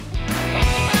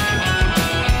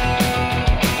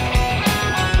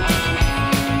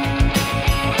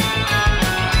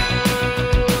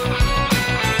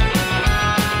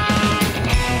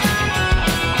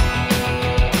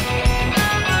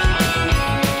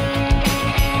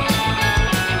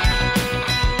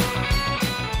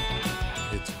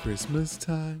Christmas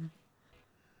time.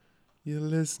 You're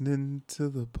listening to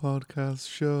the podcast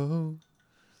show.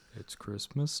 It's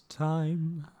Christmas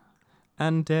time,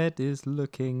 and Ed is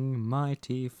looking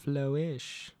mighty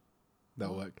flowish.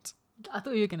 That worked. I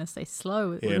thought you were going to say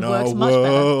slow. It would In have our worked much better.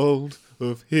 world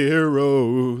of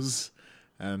heroes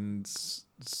and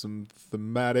some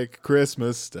thematic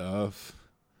Christmas stuff,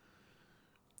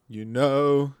 you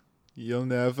know you'll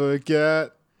never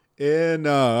get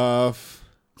enough.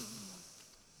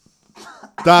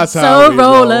 That's how So we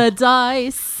roll a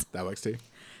dice. That works too.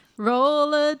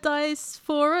 Roll a dice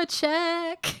for a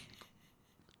check.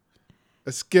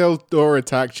 A skill or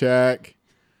attack check.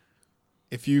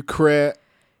 If you crit,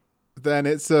 then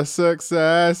it's a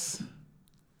success.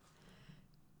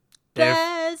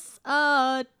 There's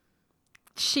a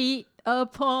sheet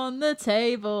upon the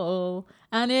table,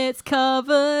 and it's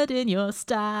covered in your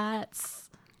stats.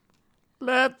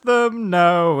 Let them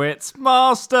know it's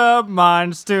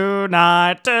Masterminds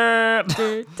tonight. Do,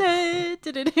 do, do,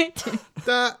 do, do, do.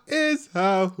 That is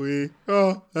how we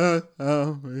roll. That's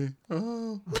how we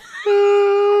roll.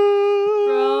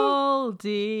 Roll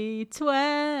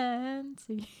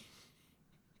D20.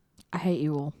 I hate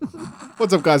you all.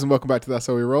 What's up, guys, and welcome back to That's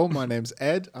How We Roll. My name's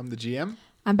Ed. I'm the GM.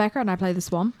 I'm Becca and I play the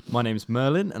Swan. My name's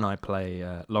Merlin, and I play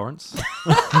Lawrence.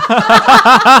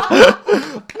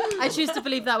 I choose to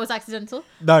believe that was accidental.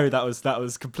 No, that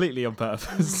was completely on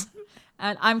purpose.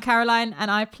 And I'm Caroline,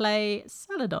 and I play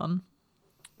Celadon.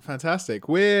 Fantastic.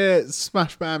 We're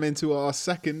smash bam into our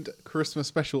second Christmas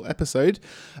special episode.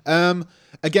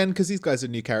 Again, because these guys are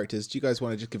new characters, do you guys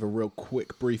want to just give a real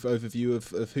quick, brief overview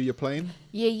of who you're playing?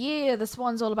 Yeah. The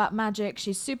Swan's all about magic.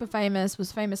 She's super famous,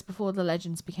 was famous before the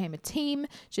Legends became a team.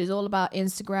 She's all about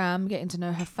Instagram, getting to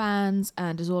know her fans,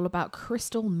 and is all about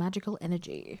crystal magical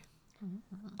energy.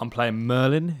 I'm playing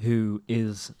Merlin, who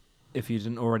is, if you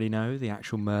didn't already know, the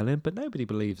actual Merlin, but nobody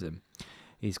believes him.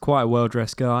 He's quite a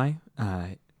well-dressed guy.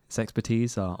 His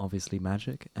expertise are obviously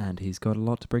magic, and he's got a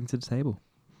lot to bring to the table.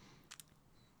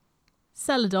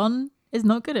 Celadon is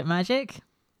not good at magic.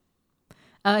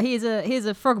 He's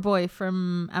a frog boy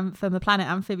from the planet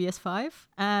Amphibious 5,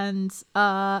 and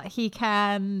he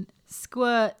can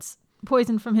squirt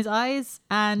poison from his eyes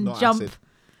and Not jump. acid.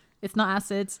 It's not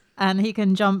acid, and he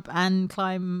can jump and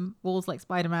climb walls like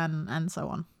Spider-Man and so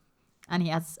on. And he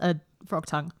has a frog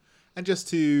tongue. And just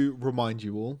to remind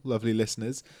you all, lovely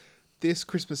listeners, this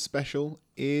Christmas special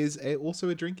is also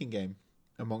a drinking game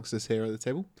amongst us here at the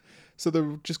table.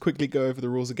 So just quickly go over the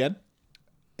rules again.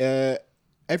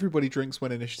 Everybody drinks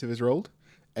when initiative is rolled.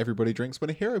 Everybody drinks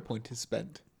when a hero point is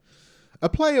spent. A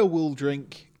player will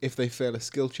drink if they fail a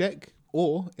skill check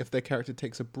or if their character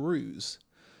takes a bruise.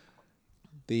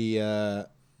 The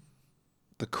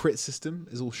crit system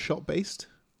is all shot based.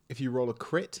 If you roll a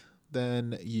crit,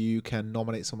 then you can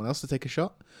nominate someone else to take a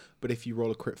shot. But if you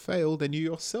roll a crit fail, then you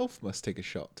yourself must take a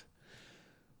shot.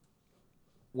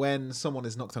 When someone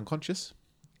is knocked unconscious,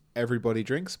 everybody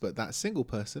drinks, but that single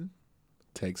person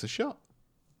takes a shot.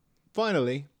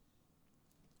 Finally,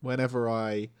 whenever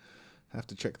I have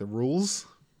to check the rules,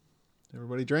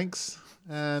 everybody drinks.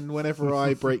 And whenever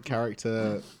I break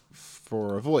character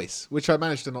for a voice, which I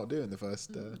managed to not do in the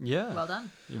first... Yeah. Well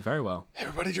done. You're very well.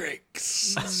 everybody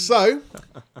drinks. So...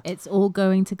 It's all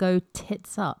going to go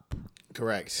tits up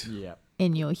Correct. Yeah.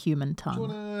 in your human Do you tongue.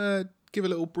 want to give a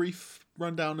little brief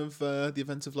rundown of the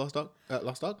events of last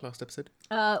episode?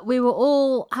 We were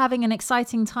all having an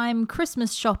exciting time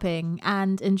Christmas shopping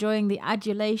and enjoying the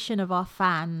adulation of our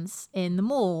fans in the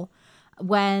mall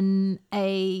when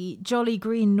a jolly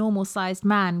green normal-sized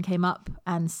man came up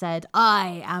and said,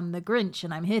 "I am the Grinch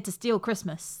and I'm here to steal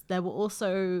Christmas." There were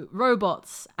also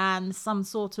robots and some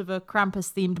sort of a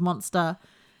Krampus-themed monster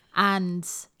and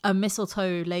a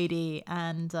mistletoe lady,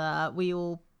 and we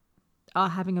all are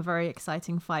having a very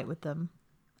exciting fight with them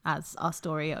as our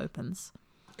story opens.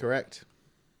 Correct.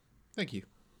 Thank you.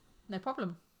 No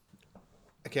problem.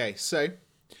 Okay, so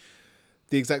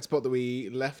the exact spot that we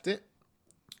left it,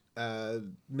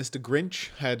 Mr. Grinch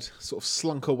had sort of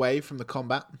slunk away from the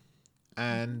combat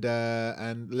and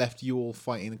left you all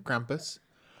fighting Krampus.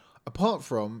 Apart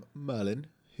from Merlin,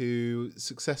 who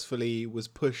successfully was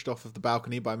pushed off of the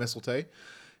balcony by Mistletoe,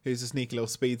 who's a sneaky little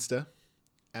speedster,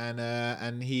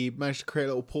 and he managed to create a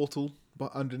little portal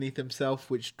underneath himself,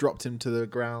 which dropped him to the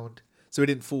ground. So he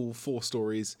didn't fall 4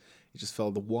 stories; he just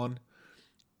fell the 1.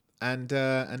 And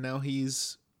now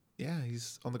he's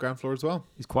on the ground floor as well.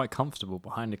 He's quite comfortable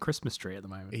behind a Christmas tree at the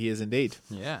moment. He is indeed.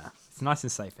 Yeah. It's nice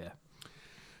and safe here.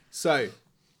 So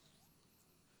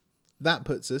that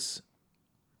puts us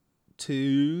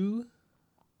to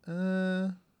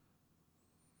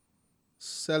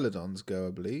Celadon's go,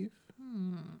 I believe.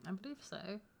 I believe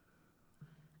so.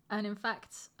 And in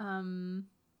fact,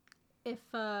 if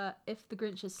the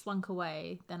Grinch has slunk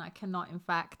away, then I cannot, in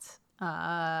fact,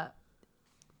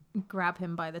 grab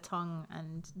him by the tongue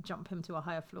and jump him to a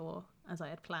higher floor as I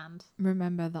had planned.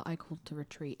 Remember that I called to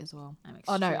retreat as well. I'm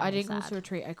Oh no, I extremely didn't call sad. to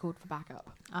retreat. I called for backup.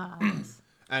 Yes.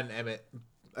 And Emmett,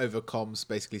 over comms,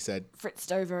 basically said,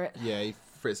 Fritzed over it. yeah, he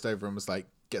fritzed over and was like,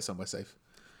 get somewhere safe.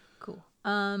 Cool.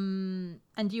 And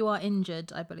you are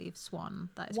injured, I believe, Swan.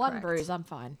 That is One correct. bruise, I'm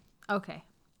fine. Okay.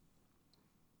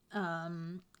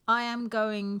 I am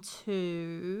going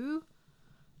to.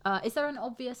 Is there an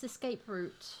obvious escape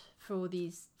route for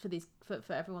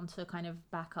everyone to kind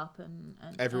of back up and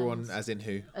Everyone, and- as in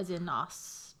who? as in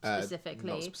us Not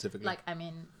specifically? specifically. Like, I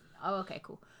mean, oh, okay,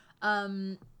 cool.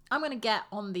 I'm gonna get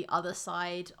on the other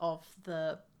side of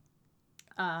the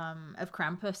of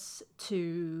Krampus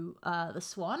to the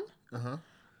Swan,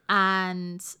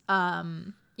 and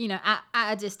you know,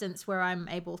 at a distance where I'm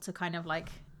able to kind of like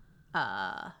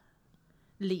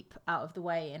leap out of the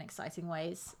way in exciting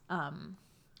ways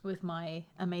with my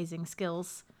amazing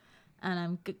skills,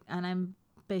 and I'm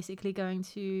basically going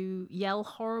to yell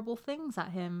horrible things at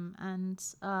him and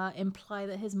imply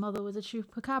that his mother was a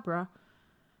chupacabra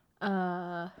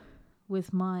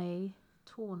with my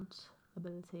taunt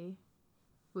ability,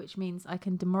 which means I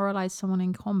can demoralize someone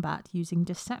in combat using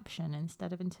deception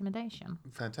instead of intimidation.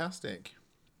 Fantastic.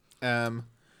 Let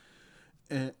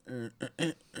me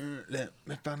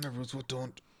find the rules for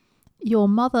taunt. Your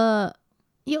mother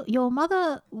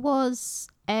was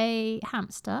a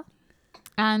hamster,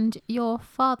 and your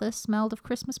father smelled of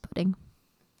Christmas pudding.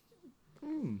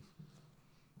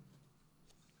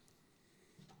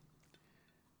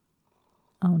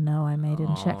 Oh no, I made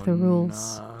him check the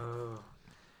rules.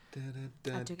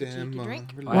 I took a cheeky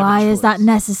drink. I have a Why is that choice.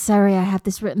 necessary? I have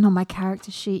this written on my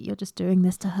character sheet. You're just doing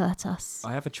this to hurt us.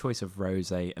 I have a choice of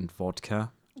rosé and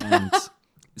vodka, and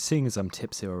seeing as I'm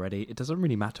tipsy already, it doesn't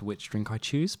really matter which drink I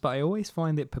choose, but I always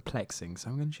find it perplexing, so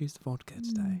I'm going to choose the vodka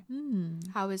today.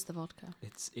 How is the vodka?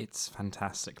 It's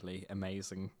fantastically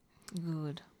amazing.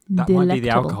 Good. That might be the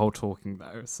Delectable. alcohol talking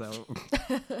though, so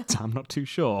I'm not too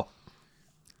sure.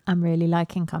 I'm really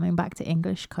liking coming back to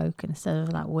English Coke instead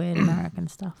of that weird American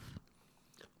stuff.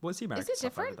 What's the Is American it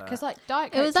stuff over different? there? Because like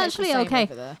Diet It Coke was tastes the actually same okay.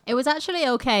 over there. It was actually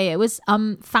okay. It was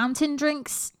fountain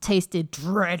drinks tasted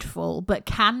dreadful, but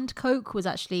canned Coke was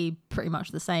actually pretty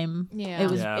much the same. Yeah.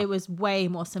 Yeah. It was way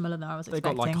more similar than I was They've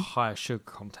got expecting. like higher sugar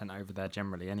content over there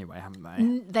generally anyway, haven't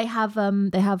they? They have high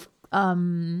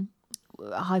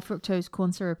fructose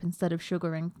corn syrup instead of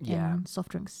sugar Yeah. in soft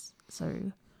drinks.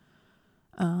 So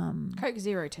Coke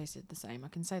Zero tasted the same. I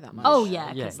can say that much. oh yeah,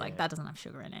 Yeah, because like yeah. that doesn't have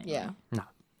sugar in it. Yeah. No.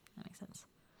 That makes sense.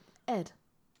 Ed.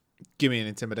 Give me an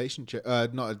intimidation check.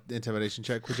 Not an intimidation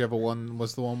check. Whichever one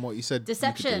was the one. What you said. you could do.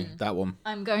 Deception. That one.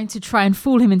 I'm going to try and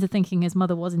fool him into thinking his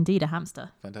mother was indeed a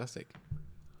hamster. Fantastic.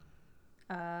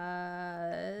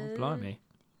 Oh, blimey.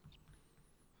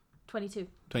 22.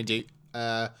 22.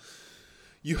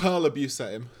 You hurl abuse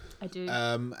at him, I do.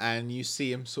 and you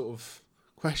see him sort of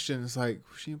questions like,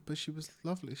 but she was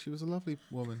lovely. She was a lovely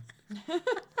woman.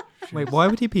 Wait, why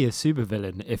would he be a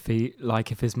supervillain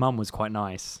if his mum was quite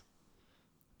nice?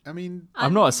 I mean,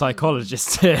 I'm not a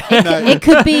psychologist here. It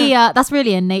could be that's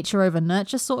really a nature over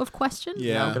nurture sort of question.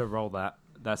 yeah. I'm gonna roll that.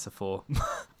 That's a 4.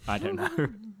 I don't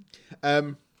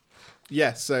know.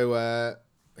 Yeah, so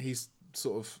he's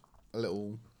sort of a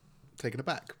little taken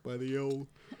aback by the old...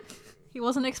 He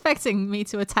wasn't expecting me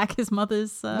to attack his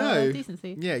mother's No.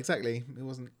 decency. Yeah, exactly. He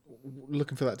wasn't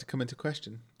looking for that to come into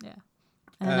question. Yeah.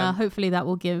 And hopefully that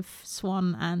will give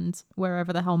Swan and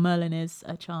wherever the hell Merlin is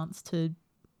a chance to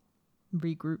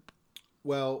regroup.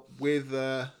 Well, with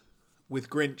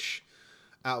Grinch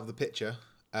out of the picture,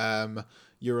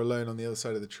 you're alone on the other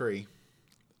side of the tree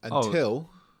until...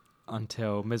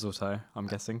 Until mistletoe, I'm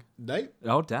guessing. Nope.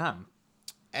 Oh, damn.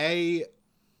 A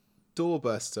door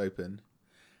bursts open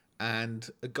and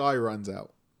a guy runs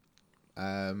out.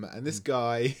 And this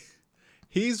guy,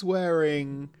 he's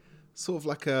wearing sort of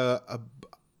like a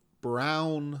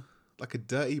brown, like a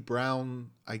dirty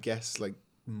brown, I guess, like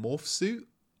morph suit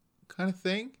kind of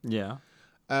thing. Yeah.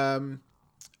 And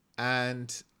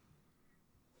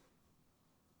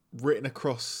written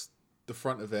across the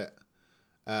front of it,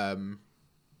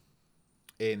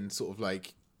 in sort of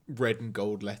like red and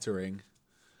gold lettering,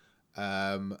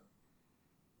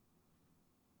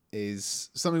 is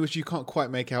something which you can't quite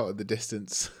make out at the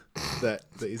distance that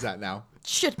he's at now.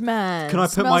 Shit, man. Can I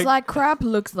put Smells my- like crap,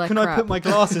 looks like Can crap. I put my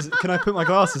glasses? Can I put my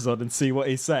glasses on and see what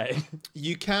he's saying?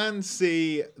 You can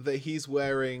see that he's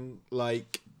wearing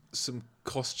like some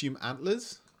costume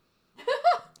antlers.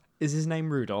 Is his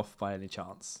name Rudolph by any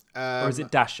chance, or is it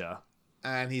Dasher?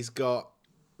 And he's got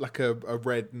like a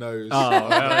red nose. Oh,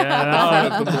 yeah.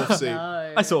 Front of the morph suit.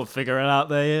 No. I sort of figure it out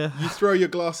there. Yeah. You throw your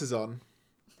glasses on,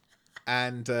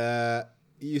 and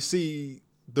you see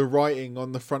the writing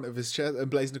on the front of his chest,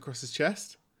 emblazoned across his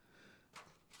chest.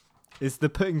 Is the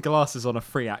putting glasses on a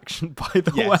free action, by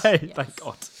the Yes. way? Yes. Thank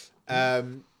God.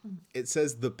 It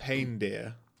says the pain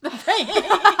deer.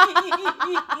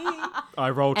 I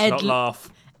rolled to Ed not l- laugh.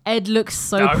 Ed looks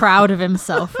so No. proud of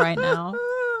himself right now.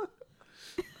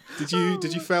 Did you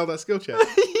fail that skill check?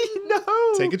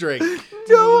 No. Take a drink.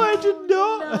 No, I did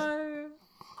not. No.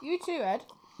 You too, Ed.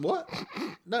 What?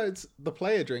 No, it's the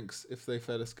player drinks if they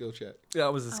fail a skill check.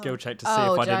 That was a skill check to see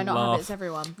Oh, if I did I didn't not have laugh. it's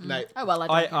everyone? No. Oh well,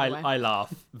 I, anyway. I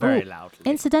laugh very Ooh. loudly.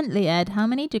 Incidentally, Ed, how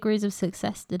many degrees of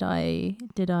success did I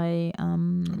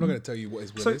I'm not going to tell you what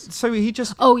his will is. So he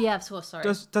just Oh yeah, of course, sorry.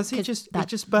 does he 'Cause just he that-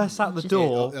 just bursts out the just-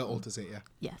 door It alters it, yeah.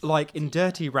 Yes. like in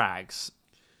dirty rags,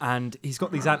 and he's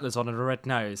got these antlers on and a red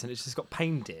nose, and it's just got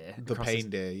pain deer. The across pain his-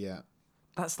 deer, yeah.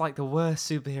 That's like the worst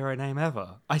superhero name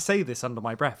ever. I say this under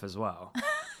my breath as well.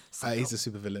 He's a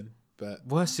supervillain, but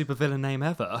Worst supervillain name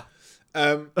ever.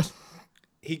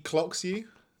 he clocks you.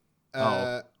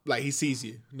 Like he sees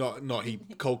you, not he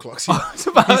cold clocks you. I was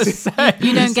about to say.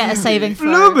 You don't get a saving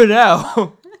throw. Blooming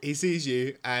hell. He sees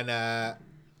you and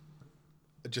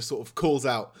just sort of calls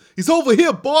out, "He's over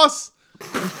here, boss!"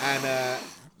 And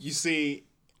you see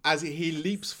as he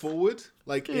leaps forward,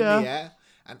 like in Yeah. the air,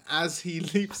 and as he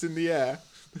leaps in the air,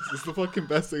 this is the fucking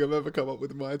best thing I've ever come up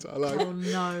with in my entire life. Oh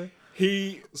no.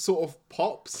 He sort of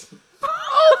pops,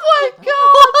 Oh my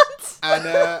god!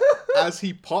 and as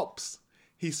he pops,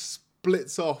 he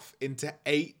splits off into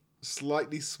 8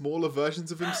 slightly smaller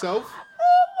versions of himself.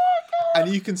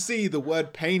 And you can see the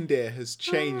word pain deer has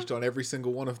changed on every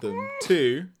single one of them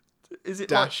to Is it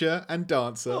Dasher and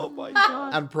Dancer Oh my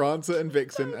god. and Prancer and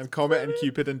Vixen and Comet and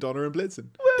Cupid and Donna and Blitzen.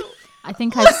 I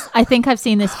think I've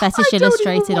seen this fetish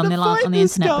illustrated on the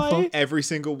internet before. Every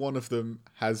single one of them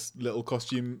has little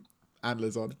costume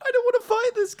antlers on. I don't want to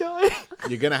fight this guy.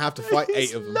 You're going to have to fight 8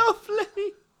 He's of them.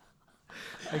 lovely.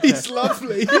 He's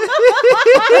lovely. I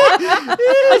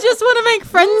just want to make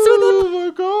friends with him.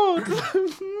 Oh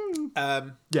my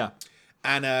god. Yeah.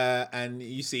 And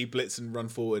you see Blitzen run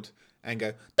forward and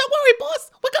go, "Don't worry, boss,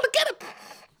 we're gonna get him."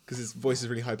 Because his voice is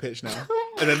really high pitched now.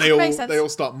 And then Makes sense. they all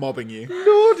start mobbing you.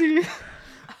 Naughty.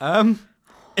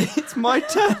 It's my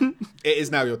turn. It is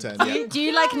now your turn. Yeah. Do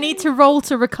you like need to roll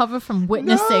to recover from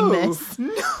witnessing this?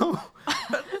 No.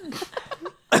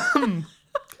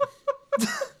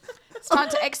 It's time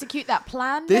to execute that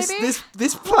plan. This maybe?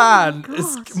 this plan Oh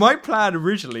is my plan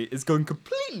originally is gone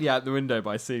completely out the window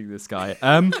by seeing this guy.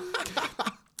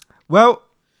 Well,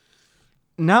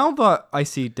 now that I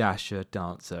see Dasher,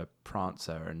 Dancer,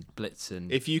 Prancer, and Blitzen,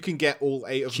 If you can get all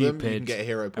 8 of them, you can Cupid, get a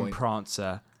hero and point.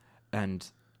 Prancer, and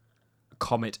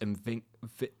Comet and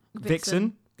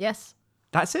Vixen, Yes.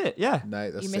 that's it. Yeah,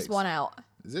 No, that's You 6. missed one out.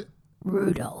 Is it?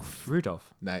 Rudolph.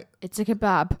 Rudolph. No. It's a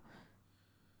kebab.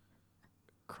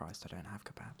 Christ, I don't have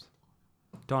kebabs.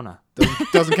 Donna.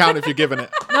 Doesn't count if you're given it.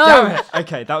 Damn it.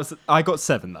 Okay, that was. I got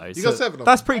 7 though. You got 7 of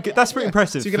That's them. pretty good. That's pretty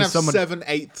impressive. So you can for have someone.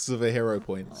 7/8 of a hero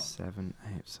point.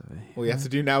 7/8 of a All you have to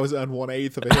do now is earn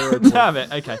 1/8 of a hero point. Damn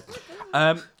it. Okay.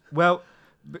 Well,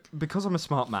 because I'm a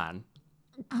smart man,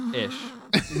 ish.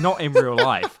 Not in real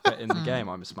life, but in the game,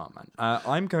 I'm a smart man.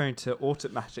 I'm going to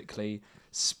automatically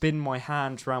spin my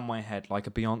hand around my head like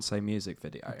a Beyonce music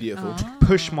video. Beautiful.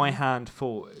 Push my hand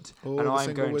forward, Oh, and the I'm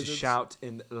single going wizards. to shout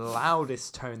in the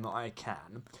loudest tone that I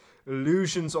can,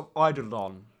 "Illusions of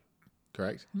Eidolon,"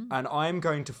 Correct. and I'm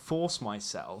going to force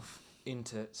myself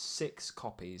into 6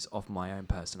 copies of my own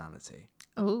personality.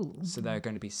 Oh. So there are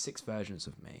going to be 6 versions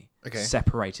of me, Okay.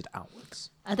 separated outwards,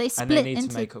 Are they and split they need into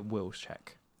to make a will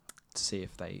check to see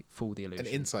if they fool the An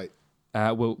illusion. insight.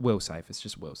 Will save. It's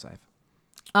just will save.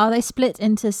 Are they split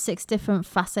into 6 different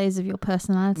facets of your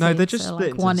personality? No, they're just So, split like,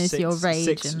 into one is six, your rage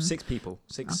six, and 6 people,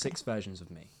 six versions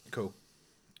of me, Cool.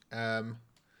 and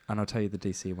I'll tell you the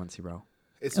DC once you roll.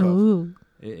 It's 12. Ooh.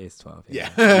 It is 12.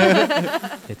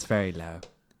 Yeah. It's very low.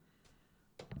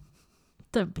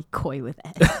 Don't be coy with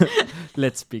it.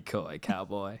 Let's be coy,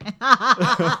 cowboy.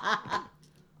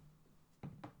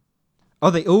 Oh,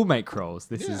 they all make rolls.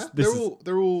 This Yeah, is they're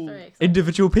all Very exciting.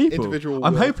 individual people. Individual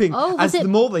I'm will. hoping Oh, as was it- the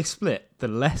more they split, the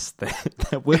less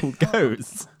their will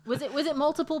goes. Was it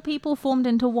multiple people formed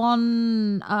into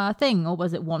one thing, or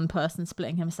was it one person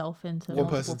splitting himself into one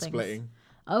multiple person things? splitting,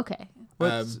 Okay.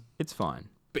 Well, it's fine.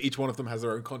 but each one of them has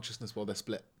their own consciousness while they're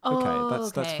split. Okay, Oh,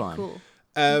 that's fine. Cool.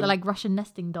 They're Um, like Russian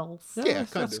nesting dolls. Yeah, kind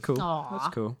that's of. cool. Aw.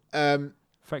 That's cool.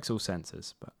 Affects all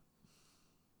senses, but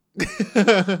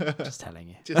just telling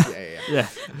you. just yeah.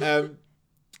 Yeah.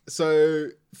 So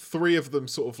 3 of them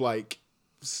sort of like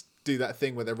do that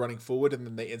thing where they're running forward and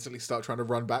then they instantly start trying to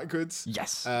run backwards.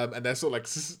 Yes. And they're sort of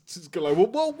like go like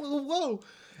whoa,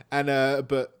 and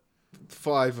but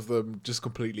 5 of them just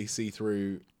completely see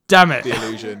through Damn it. the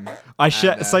illusion. I and,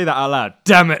 say that out loud.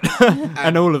 Damn it.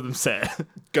 And all of them say it.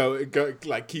 Go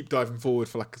like keep diving forward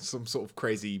for like some sort of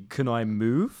crazy Can I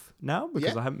move now?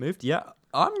 Because Yeah. I haven't moved. Yeah.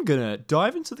 I'm going to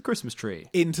dive into the Christmas tree.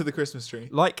 into the Christmas tree.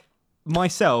 Like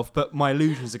myself, but my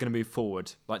illusions are going to move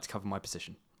forward, like to cover my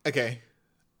position. Okay,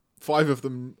 5 of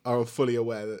them are fully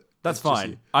aware that That's it's just fine.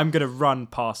 you. I'm going to run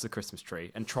past the Christmas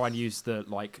tree and try and use the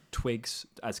like twigs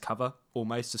as cover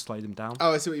almost to slow them down.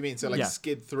 Oh, I see what you mean. So like Yeah.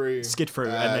 skid through, Skid through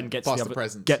and then get to past the the other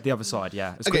presents. get the other side,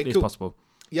 yeah, as Okay, quickly cool. as possible.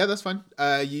 Yeah, that's fine.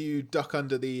 You duck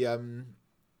under the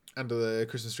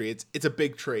Christmas tree. It's a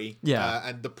big tree. Yeah.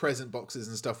 And the present boxes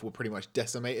and stuff were pretty much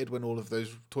decimated when all of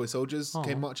those toy soldiers Aw.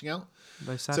 came marching out.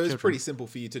 Those sad So it's children. pretty simple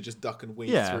for you to just duck and weave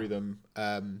Yeah. through them. Yeah.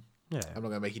 I'm not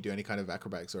going to make you do any kind of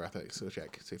acrobatics or athletics or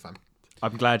check. So you're fine.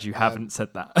 I'm glad you haven't said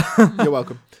that. You're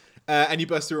welcome. And you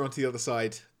burst through onto the other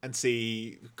side and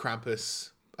see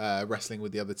Krampus wrestling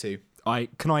with the other 2. Do I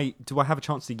have a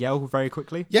chance to yell very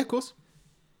quickly? Yeah, of course.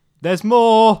 There's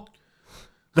more.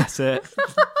 That's it.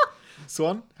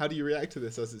 Swan, how do you react to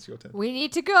this as it's your turn? We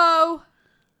need to go.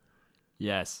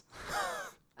 Yes.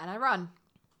 And I run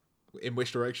In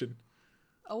which direction?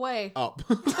 away. Up.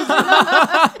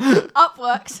 Up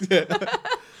works.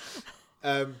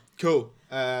 Cool.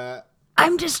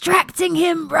 I'm distracting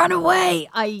him. Run away!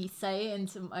 I say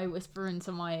I whisper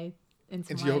into my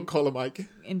Into your collar mic.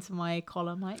 into my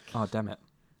collar mic. Oh damn it.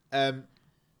 I'm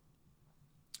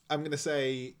going to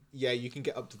say, yeah, you can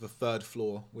get up to the 3rd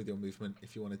floor with your movement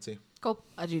if you wanted to. Cool.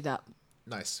 I do that.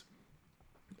 Nice.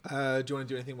 Do you want to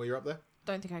do anything while you're up there?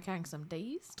 Don't think I can because I'm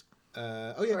dazed. Oh,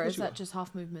 yeah. of Or course is you that just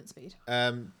half movement speed?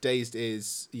 are. Dazed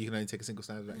is you can only take a single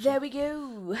standard action. There we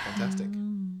go. Fantastic.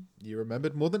 You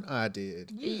remembered more than I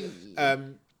did.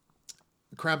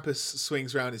 Krampus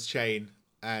swings around his chain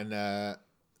and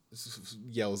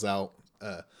yells out,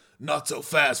 "Not so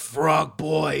fast, frog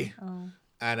boy!" Oh.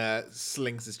 And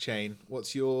slings his chain.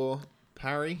 What's your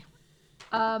parry?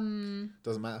 Doesn't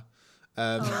matter.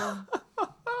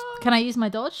 Can I use my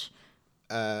dodge?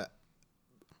 I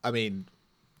mean,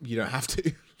 you don't have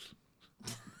to.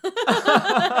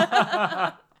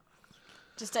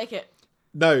 Just take it.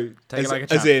 No, Take it as, like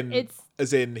a as champ. in,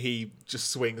 as in, he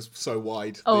just swings so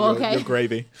wide. that Oh, you're- okay. You're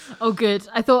gravy. Oh, good.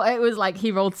 I thought it was like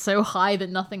he rolled so high that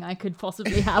nothing I could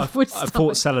possibly have would I stop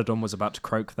thought it. Celadon was about to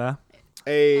croak there.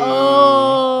 Hey.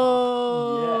 Oh.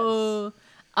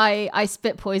 I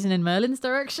spit poison in Merlin's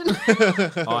direction.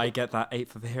 I get that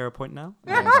 8th of a hero point now.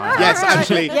 Yes,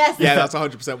 actually. Yes. Yeah, that's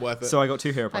 100% worth it. So I got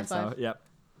 2 hero points now. five. Yep.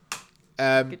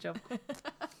 Good job.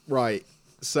 Right.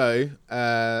 So,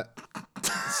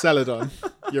 Celadon,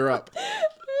 you're up.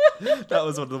 That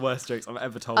was one of the worst jokes I've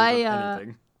ever told I, on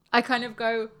anything. I kind of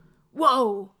go,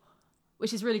 whoa,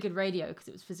 which is really good radio because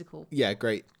it was physical. Yeah,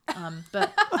 great.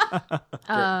 But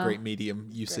Great medium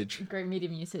usage. great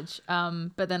medium usage.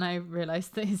 But then I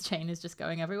realized that his chain is just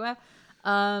going everywhere.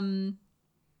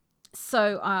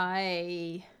 So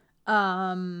I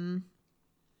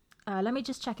let me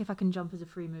just check if I can jump as a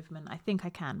free movement. I think I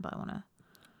can, but I want to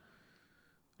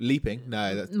Leaping?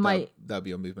 No, that'll be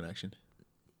your movement action.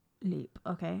 leap.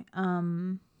 Okay.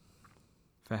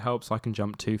 If it helps, I can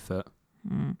jump 2 foot.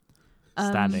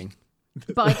 Standing.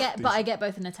 But I get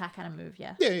both an attack and a move.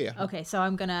 Yeah. Yeah. Okay. So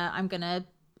I'm gonna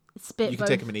spit. You can both.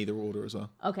 take them in either order as well.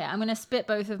 Okay, I'm gonna spit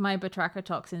both of my Batraka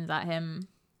toxins at him,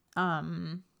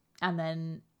 and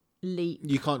then leap.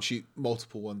 You can't shoot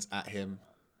multiple ones at him.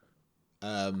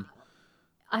 I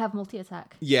have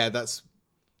multi-attack. Yeah, that's...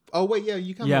 Oh, wait, yeah,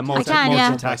 you can. Yeah, multi-attack. can, yeah.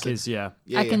 multi-attack is, yeah.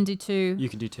 Yeah, I can do 2. You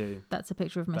can do 2. That's a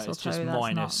picture of But mistletoe. it's just That's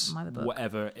minus not my book.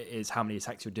 whatever it is, how many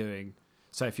attacks you're doing.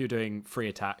 So if you're doing 3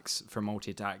 attacks for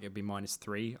multi-attack, it'd be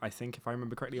 -3, I think, if I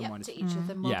remember correctly, or Yep, minus... to each of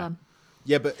them. Well Yeah. done.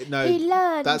 Yeah, but He no,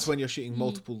 learned. that's when you're shooting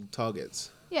multiple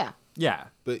targets. Yeah. Yeah.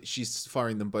 But she's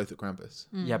firing them both at Krampus.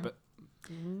 Yeah, but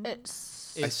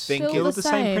It's I think still it- the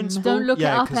same principle. Don't look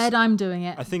Yeah, it up, 'cause Ed. I'm doing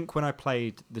it. I think when I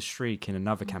played the Shriek in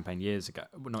another campaign years ago,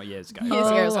 well, not years ago, years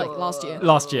ago. It was like last year.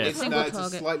 last year. It's Single a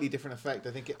target. slightly different effect.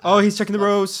 I think it... Oh, he's checking the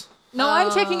rules. No,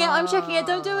 I'm checking it. I'm checking it.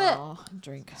 Don't do it. Oh,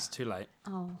 drink. It's too late.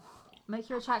 Oh. Make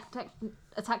your attack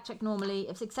check normally.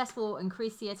 If successful,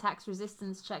 increase the attack's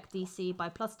resistance check DC by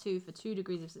 +2 for 2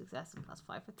 degrees of success and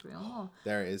 +5 for 3 or more.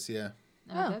 There it is, yeah.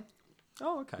 There we Oh. go.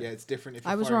 Oh, okay. Yeah, it's different if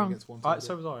I you're was firing wrong. against one All right, target.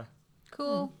 so was I.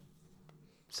 Cool.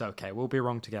 So, okay, we'll be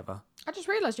wrong together. I just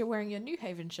realised you're wearing your New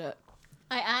Haven shirt.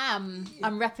 I am.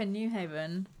 I'm repping New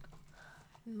Haven.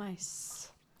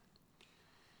 Nice.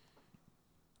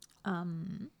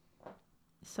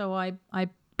 So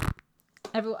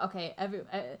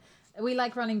we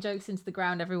like running jokes into the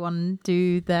ground. Everyone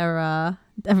do their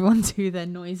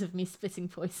noise of me spitting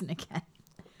poison again.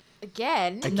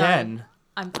 Again? Again.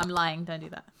 I'm lying. Don't do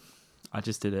that. I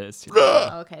just did it. It's too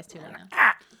Oh, okay, it's too late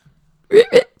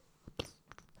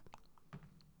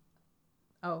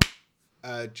now.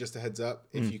 Oh, Just a heads up,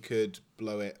 if you could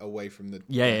blow it away from the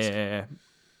yeah. desk.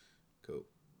 Cool.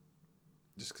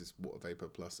 Just because water vapor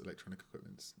plus electronic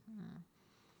equipment.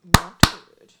 Not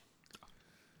good.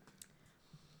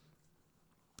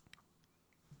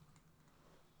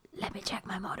 let me check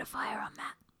my modifier on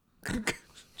that.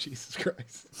 Jesus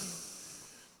Christ.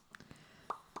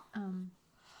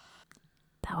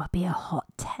 That would be a hot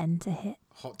 10 to hit.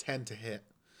 Hot 10 to hit.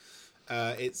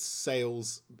 It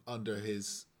sails under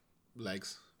his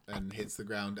legs and hits the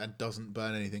ground and doesn't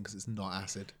burn anything because it's not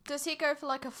acid. Does he go for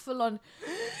like a full-on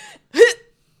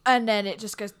and then it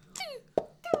just goes...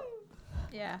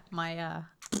 Yeah, my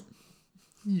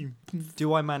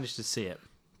Do I manage to see it?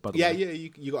 By the Yeah,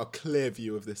 way? you got a clear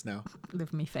view of this now.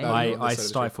 with me face. you're on I this side of the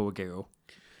stifle a giggle.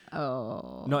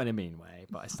 Oh, Not in a mean way,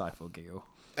 but I stifle a giggle.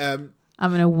 I'm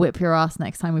gonna whip your ass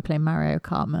next time we play Mario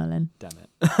Kart, Merlin. Damn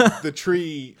it. The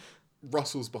tree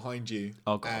rustles behind you,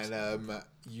 Oh, God. and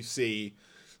you see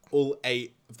all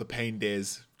 8 of the pain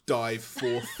deers dive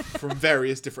forth from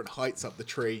various different heights up the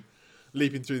tree,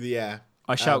 leaping through the air.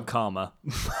 I shout karma.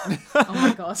 Oh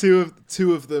my god.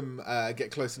 Two of them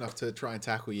get close enough to try and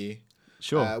tackle you.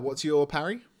 Sure. What's your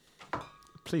parry?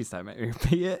 Please don't make me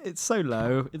repeat it. It's so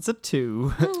low. It's a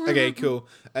 2. Okay, cool.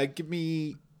 Give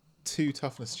me 2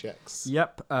 toughness checks.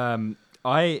 Yep.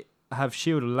 I have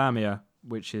Shield of Lamia,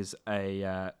 which is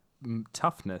a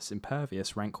toughness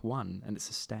impervious rank 1, and it's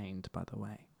sustained, by the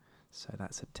way. So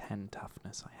that's a 10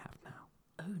 toughness I have now.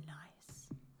 Oh, nice.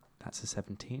 That's a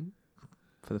 17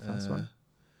 for the first one.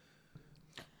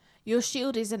 Your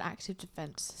shield is an active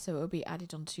defense, so it will be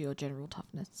added onto your general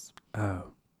toughness. Oh,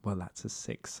 well, that's a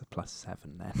 6 plus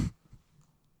 7 then.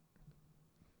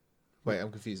 Wait,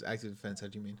 I'm confused. Active defense, how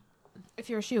do you mean? If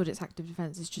you're a shield, it's active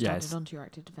defense. It's just Yes. added onto your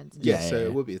active defense. Yeah, so yeah, it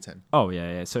yeah. would be a 10. Oh,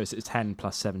 yeah. So it's 10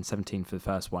 plus 7, 17 for the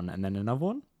first one, and then another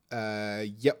one?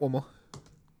 Yep, one more.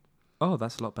 Oh,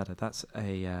 that's a lot better. That's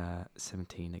a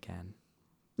 17 again.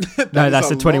 That No, is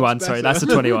that's a a 21. lot Sorry, better. that's a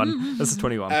 21. That's a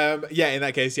 21. Yeah, in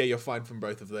that case, yeah, you're fine from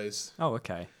both of those. Oh,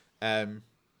 okay.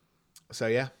 So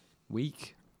yeah,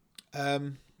 Weak.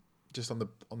 just on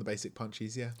the basic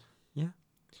punchies, yeah.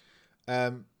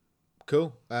 Yeah.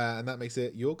 Cool. And that makes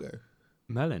it your go.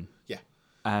 Merlin. Yeah.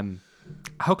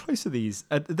 How close are these?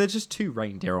 There's just 2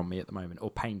 reindeer on me at the moment, or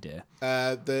pain deer.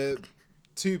 The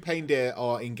 2 pain deer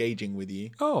are engaging with you,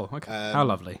 Oh, okay. How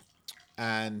lovely.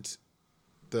 and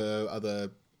the other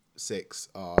 6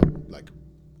 are like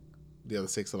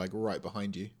right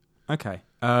behind you. Okay.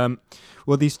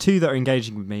 Well, these 2 that are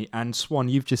engaging with me, and Swan,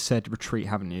 you've just said retreat,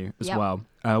 haven't you, as Yep.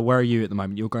 well? Where are you at the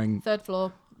moment? You're going... 3rd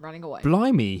floor, running away.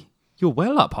 Blimey. You're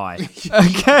well up high.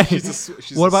 Okay. She's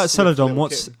What a about swift Celadon? little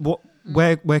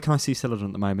kitten. Where can I see Celadon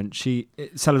at the moment?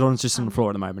 Celadon's just on the floor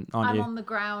at the moment, aren't I'm you? on the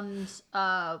ground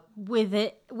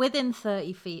within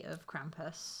 30 feet of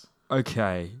Krampus.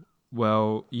 Okay.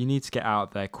 Well, you need to get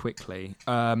out there quickly.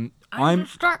 I'm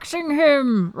distracting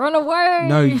him. Run away.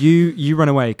 No, you run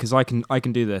away because I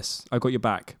can do this. I got your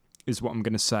back, is what I'm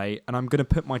going to say. And I'm going to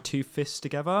put my 2 fists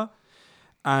together,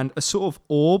 and a sort of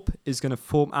orb is going to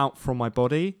form out from my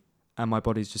body, and my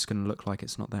body's just going to look like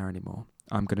it's not there anymore.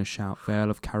 I'm going to shout Vale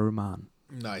of Karuman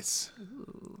Nice.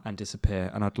 and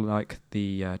disappear. And I'd like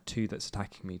the 2 that's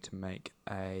attacking me to make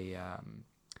a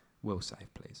will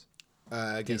save, please.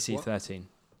 Against DC what? 13.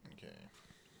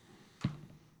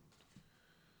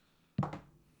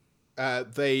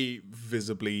 They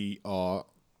visibly are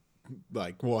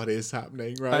like, what is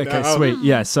happening right now? Okay, sweet.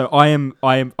 Yeah, so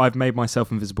I've made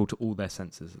myself invisible to all their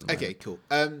senses. At the Okay, moment.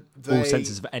 cool. All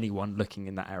senses of anyone looking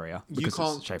in that area. You because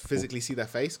can't it's shapeable. physically see their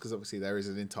face because obviously there is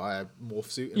an entire morph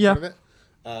suit in Yeah. front of it.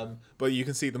 But you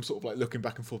can see them sort of like looking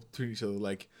back and forth between each other,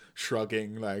 like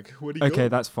shrugging, like, what do you Okay,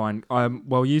 got? that's fine.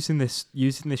 Well, using this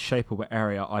shapeable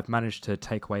area, I've managed to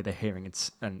take away the hearing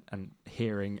and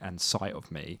hearing and sight of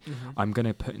me. Mm-hmm. I'm going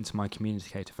to put into my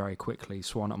communicator very quickly,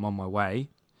 Swan. I'm on my way,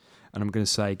 and I'm going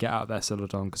to say, "Get out of there,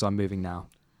 Celadon," because I'm moving now,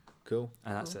 Cool.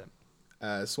 and that's it.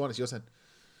 Swan, it's your turn.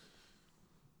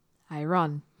 I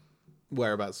run.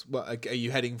 Whereabouts? Well, are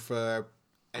you heading for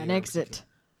An anywhere exit. particular?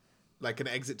 Like an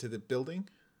exit to the building?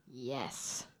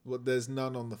 Yes. Well, there's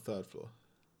none on the 3rd floor.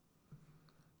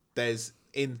 There's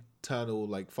internal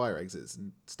like fire exits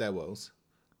and stairwells,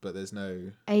 but there's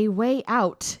no. A way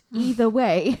out, either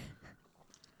way.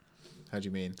 How do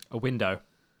you mean? A window.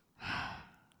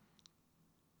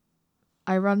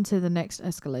 I run to the next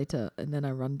escalator and then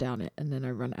I run down it and then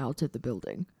I run out of the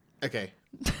building. Okay.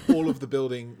 All of the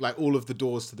building, like all of the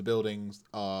doors to the buildings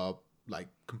are like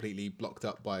completely blocked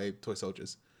up by toy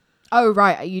soldiers. Oh,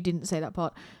 right. You didn't say that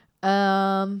part.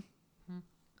 Guess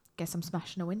I'm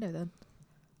smashing a window then.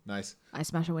 Nice. I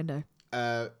smash a window.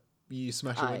 You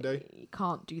smash a window. I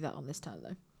can't do that on this turn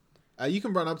though. You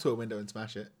can run up to a window and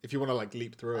smash it if you want to like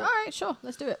leap through it. All right, sure.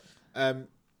 Let's do it.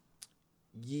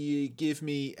 You give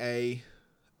me a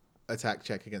attack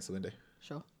check against the window.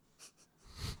 Sure.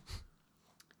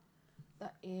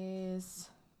 That is...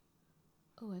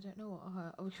 Oh, I don't know what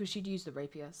her... Oh, she'd use the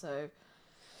rapier, so...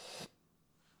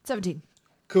 17.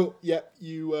 Cool. Yeah,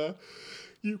 you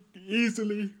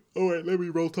easily... Oh, wait, let me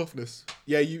roll toughness.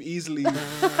 Yeah, you easily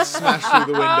smash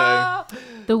through the window.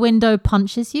 The window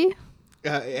punches you?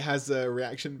 It has a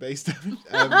reaction-based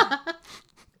damage.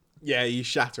 Yeah, you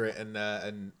shatter it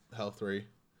and hurl through.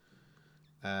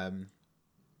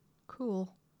 Cool.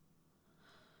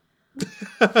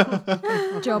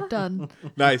 Job done.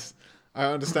 Nice. I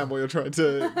understand what you're trying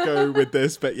to go with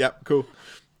this, but yeah, cool.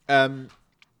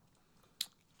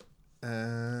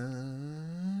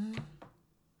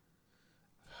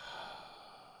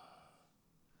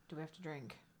 Do we have to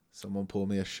drink? Someone pour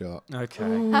me a shot. Okay.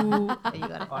 Ooh. You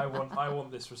got it. I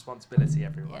want this responsibility,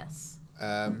 everyone. Yes.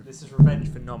 This is revenge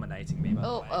for nominating me, by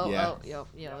the way. Yeah.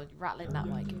 You're rattling that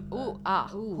mic. Ooh,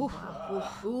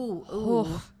 Ooh.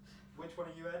 Ooh. Which one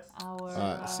are you,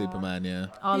 Ed? Superman, yeah.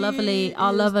 Our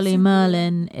lovely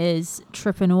Merlin is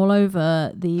tripping all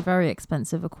over the very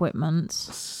expensive equipment.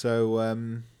 So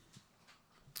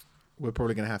we're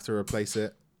probably going to have to replace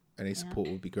it. Any support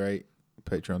would be great.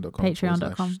 Patreon.com.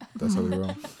 Patreon.com. That's how we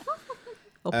roll.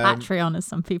 Or Patreon, as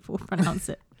some people pronounce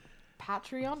it.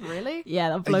 Patreon, really? Yeah,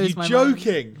 that Are blows you my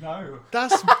joking? No.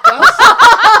 That's mind.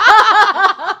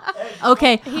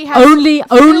 Okay, He has only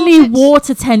it.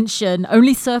 water tension,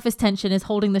 only surface tension is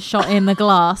holding the shot in the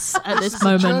glass at this a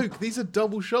moment. joke. These are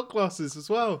double shot glasses as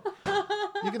well.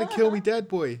 You're going to kill me dead,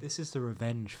 boy. This is the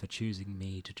revenge for choosing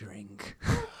me to drink.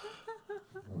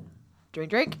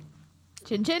 Drink.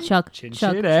 Chin chin. Chug, Chin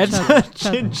chug, chin, Ed. chug,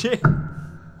 chug. Chin chin.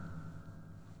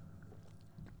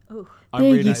 Ooh. I'm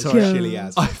There really you sorry. go. Chilly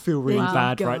as. I feel really Wow.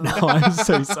 bad right now. I'm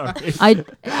so sorry.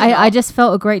 I just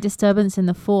felt a great disturbance in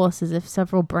the force, as if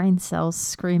several brain cells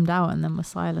screamed out and then were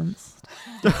silenced.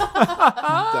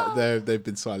 They've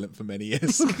been silent for many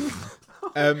years.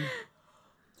 The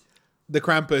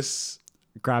Krampus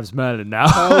Grabs Merlin now.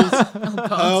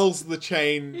 hurls the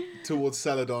chain towards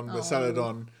Celadon, but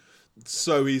Celadon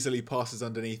so easily passes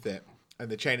underneath it. And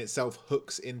the chain itself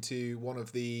hooks into one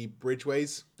of the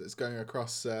bridgeways that's going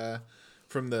across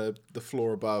from the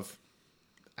floor above.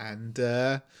 And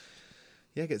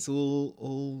gets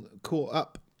all caught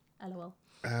up. LOL.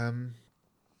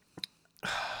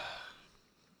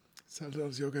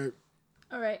 Celadon's your go.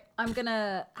 All right, I'm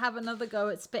gonna have another go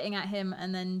at spitting at him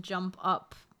and then jump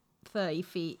up 30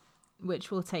 feet,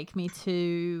 which will take me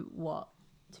to what?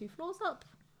 2 floors up?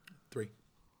 3.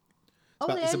 Oh,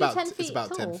 about- they're it's only about- 10 it's feet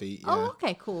about 10 tall. feet, Oh, yeah.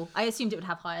 okay, cool. I assumed it would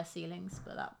have higher ceilings,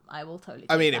 but that I will totally.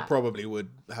 I take mean, that. it probably would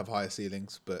have higher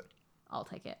ceilings, but I'll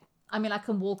take it. I mean, I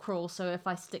can wall crawl, so if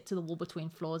I stick to the wall between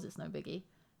floors, it's no biggie.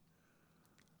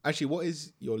 actually, what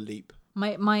is your leap?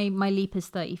 My leap is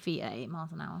 30 feet at 8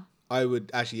 miles an hour. I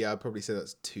would actually, yeah, I'd probably say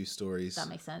that's 2 stories. That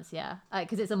makes sense, yeah.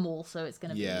 Because it's a mall, so it's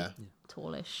going to Yeah. be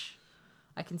tallish.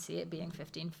 I can see it being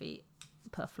 15 feet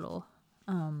per floor.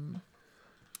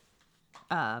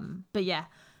 But yeah,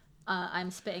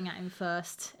 I'm spitting at him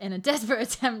first in a desperate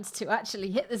attempt to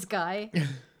actually hit this guy.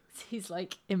 He's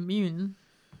like immune.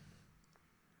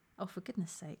 Oh, for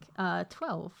goodness sake.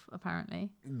 12, apparently.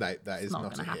 That It's is not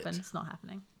not going a to happen. hit. It's not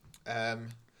happening. Um,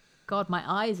 God, my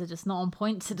eyes are just not on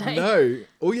point today. no,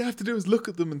 all you have to do is look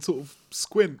at them and sort of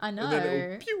squint. I know. And then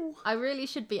it'll pew. I really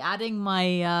should be adding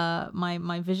my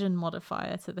my vision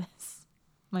modifier to this.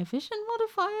 My vision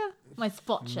modifier? My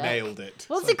spot check. Nailed it.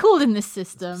 What's it called in this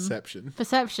system? Perception.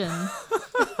 Perception.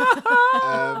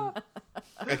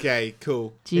 Okay,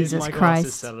 cool. Jesus Here's my glasses,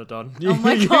 Christ. Celadon. Oh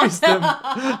my You God. use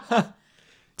them.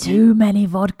 Too many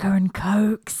vodka and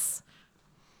cokes.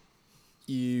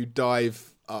 You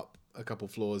dive up a couple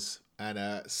floors and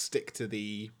stick to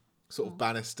the sort of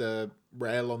banister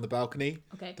rail on the balcony.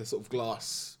 Okay. The sort of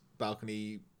glass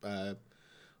balcony,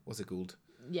 what's it called?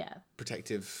 Yeah.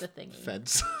 Protective The thingy.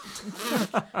 fence.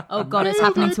 Oh God, it's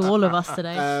happening to all of us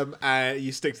today. And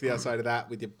you stick to the outside of that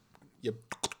with your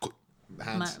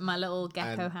hands. My little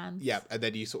gecko and, hands. Yeah, and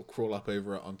then you sort of crawl up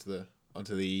over it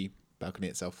onto the balcony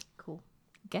itself. Cool.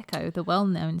 Gecko, the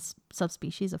well-known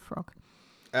subspecies of frog.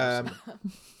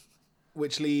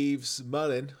 Which leaves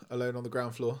Merlin alone on the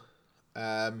ground floor.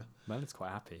 Merlin's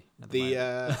quite happy. At the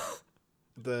moment.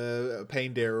 The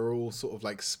pain deer are all sort of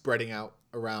like spreading out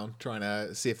around, trying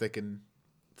to see if they can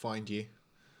find you.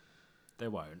 They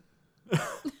won't.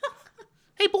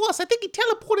 Hey, boss! I think he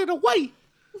teleported away.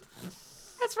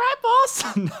 That's right,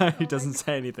 boss. No, he doesn't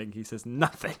say anything. He says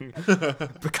nothing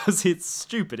because it's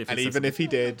stupid. If And he even says if he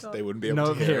did, they wouldn't be able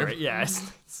no to hear hear it. it, yeah,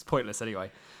 it's pointless anyway.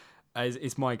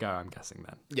 It's my go, I'm guessing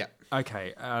then. Yeah.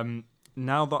 Okay.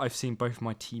 Now that I've seen both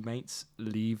my teammates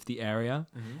leave the area,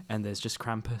 and there's just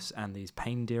Krampus and these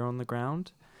pain deer on the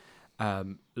ground,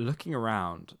 looking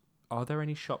around, are there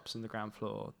any shops in the ground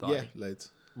floor? Yeah,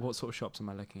 loads. What sort of shops am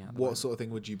I looking at? What sort of thing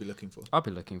would you be looking for? I'll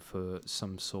be looking for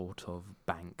some sort of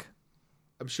bank.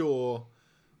 I'm sure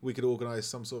we could organise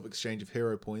some sort of exchange of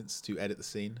hero points to edit the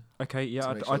scene. Okay, yeah,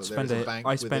 To make I'd sure that there spend is a it. bank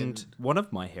I spend within- one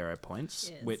of my hero points,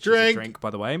 Cheers. which is Drink. a drink, by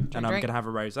the way, and I'm drink. gonna have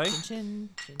a rosé. Chin,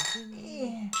 chin, chin,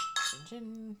 chin,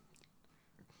 chin.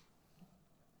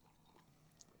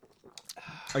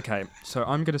 Okay, so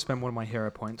I'm gonna spend one of my hero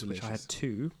points, which I had Delicious.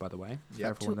 2, by the way, for Yep.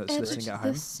 everyone To that's listening edit at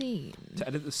home. the scene. To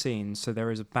edit the scene, so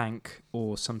there is a bank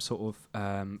or some sort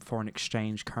of foreign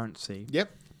exchange currency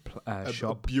Yep. A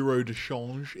shop. bureau de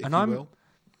change, if And you I'm- will.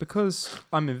 Because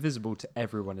I'm invisible to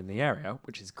everyone in the area,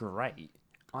 which is great,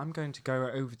 I'm going to go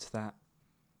over to that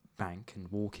bank and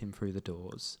walk in through the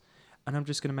doors. And I'm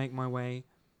just going to make my way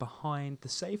behind the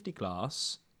safety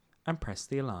glass and press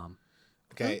the alarm.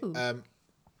 Okay. Ooh.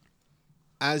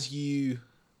 As you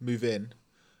move in,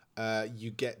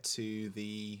 you get to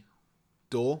the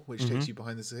door, which takes you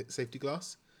behind the safety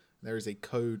glass. There is a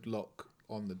code lock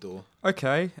on the door.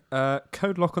 Okay,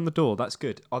 code lock on the door. That's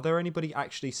good. Are there anybody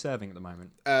actually serving at the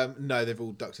moment? No, they've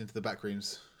all ducked into the back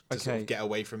rooms to sort Okay. of get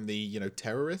away from the,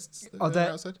 terrorists that Are are there?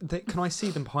 outside. Can I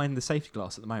see them behind the safety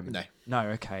glass at the moment? No. No.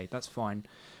 Okay, that's fine.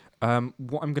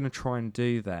 What I'm going to try and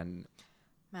do then,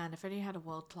 Man, if only you had a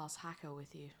world-class hacker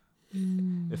with you.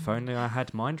 if only I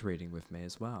had mind reading with me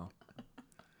as well,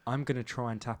 I'm going to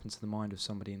try and tap into the mind of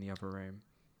somebody in the other room,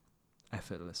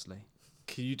 effortlessly.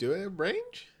 Can you do it at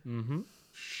range?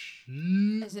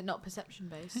 Mm-hmm. Is it not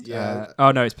perception-based? Yeah.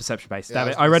 Oh no, it's perception based. Yeah, Damn I it!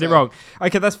 was I gonna read it say. wrong.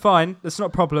 Okay, that's fine. That's not a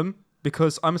problem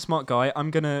because I'm a smart guy.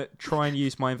 I'm gonna try and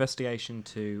use my investigation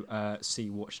to see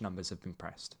which numbers have been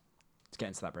pressed to get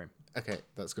into that room. Okay,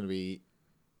 that's going to be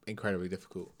incredibly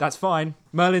difficult. That's fine.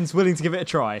 Merlin's willing to give it a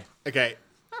try. Okay,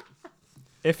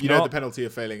 If you know not, the penalty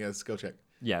of failing a skill check.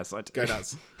 yes, I do. Go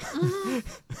nuts.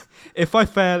 If I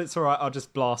fail, it's all right. I'll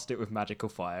just blast it with magical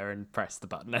fire and press the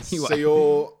button anyway. So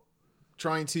you're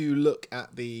trying to look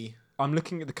at the... I'm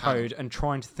looking at the code and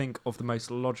trying to think of the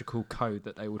most logical code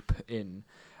that they would put in,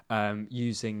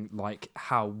 using like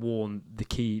how worn the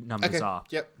key numbers Okay, are.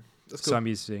 yep. That's So cool. I'm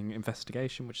using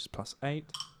investigation, which is +8.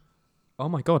 Oh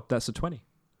my god, that's a 20.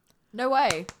 No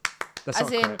way. That's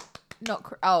As not in, crit.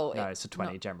 not No, it's a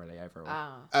 20 generally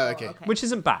overall, Oh, okay. which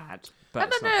isn't bad. But No,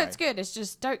 it's not it's good. It's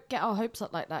just don't get our hopes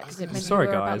up like that because it gonna means say- Sorry,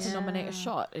 you were about guys. to nominate a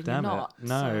shot and Damn you're it! not.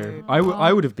 No, so-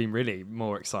 I would have been really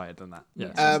more excited than that.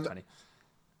 Yeah, Yeah. it's 20.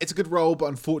 It's a good roll, but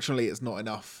unfortunately it's not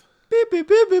enough. Beep beep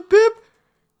beep beep beep.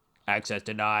 Access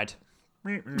denied.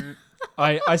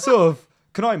 I sort of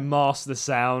can I mask the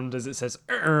sound as it says.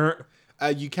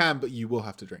 You can, but you will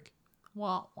have to drink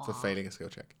Wah, for wah. failing a skill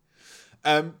check.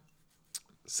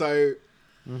 So,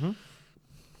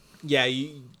 yeah,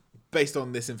 based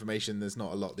on this information, there's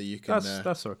not a lot that you can.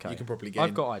 That's okay. You can probably gain.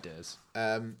 I've got ideas.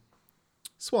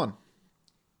 Swan.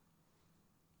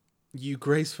 You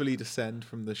gracefully descend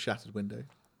from the shattered window.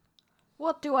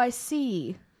 What do I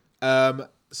see?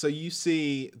 So you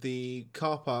see the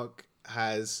car park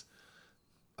has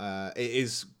it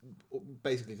is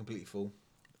basically completely full.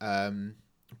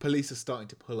 Police are starting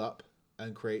to pull up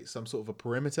and create some sort of a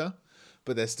perimeter,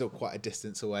 but they're still quite a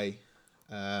distance away.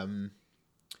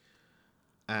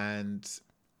 And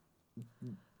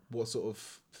what sort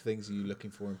of things are you looking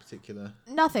for in particular?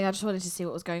 Nothing. I just wanted to see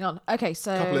what was going on. Okay,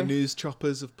 so A couple of news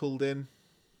choppers have pulled in.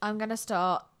 I'm gonna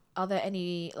start. Are there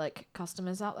any like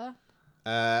customers out there?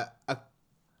 A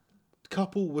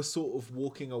couple were sort of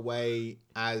walking away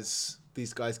as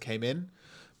these guys came in,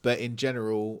 but in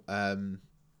general,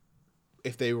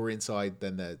 if they were inside,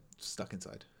 then they're stuck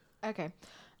inside. Okay,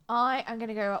 I am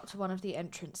gonna go up to one of the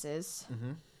entrances,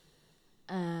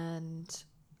 and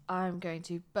I'm going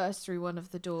to burst through one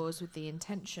of the doors with the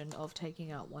intention of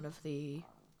taking out one of the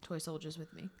toy soldiers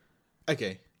with me.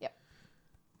 Okay. Yep.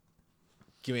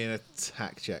 Give me an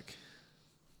attack check.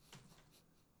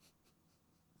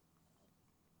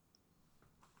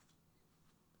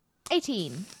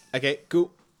 $18. Okay,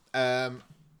 cool.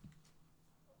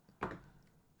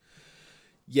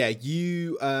 Yeah,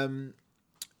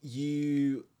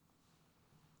 you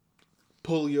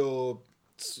pull your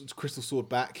crystal sword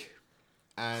back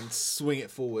and swing it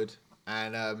forward,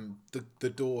 and the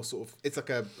door sort of, it's like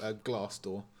a glass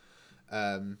door.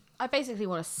 I basically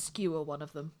want to skewer one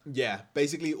of them. Yeah,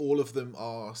 basically all of them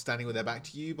are standing with their back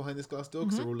to you behind this glass door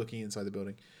because they're all looking inside the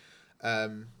building.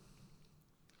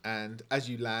 And as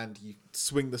you land, you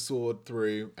swing the sword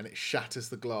through, and it shatters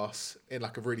the glass in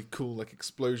like a really cool like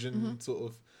explosion sort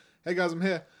of. Hey guys, I'm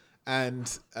here,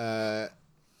 and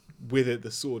with it,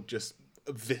 the sword just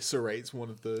eviscerates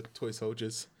one of the toy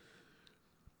soldiers.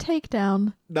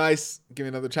 Takedown. Nice. Give me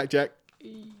another check.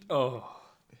 Oh.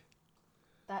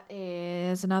 That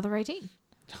is another 18.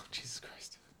 Oh, Jesus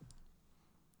Christ.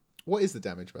 What is the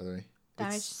damage, by the way?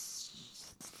 Damage It's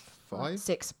 5?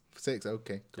 6. 6,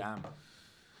 okay. Cool.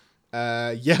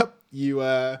 Damn. Yep. You,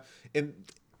 in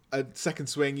a second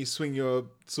swing, you swing your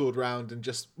sword round and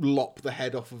just lop the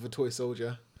head off of a toy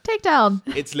soldier. Takedown.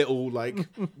 Its little, like,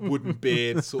 wooden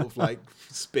beard sort of, like,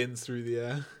 spins through the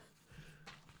air.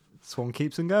 Swan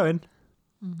keeps on going.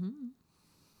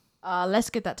 Let's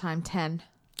get that time 10.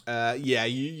 Yeah, you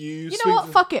You swing know what?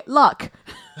 Fuck it. Luck.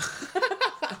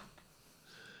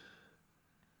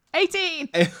 18.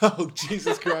 Oh,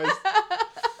 Jesus Christ.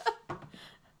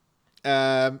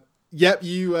 Yep,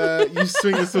 you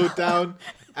swing the sword down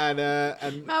and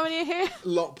How many are here?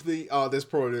 lop the... Oh, there's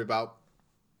probably about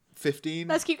 15.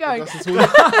 Let's keep going.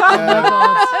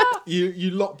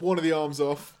 You lop one of the arms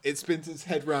off. It spins its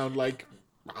head round like...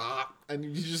 And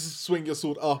you just swing your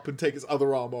sword up and take its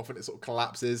other arm off, and it sort of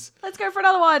collapses. Let's go for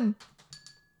another one.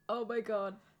 Oh my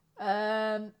god.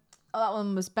 That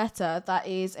one was better. That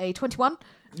is a 21.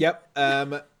 Yep.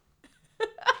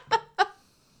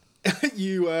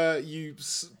 You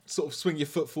sort of swing your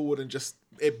foot forward and just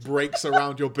it breaks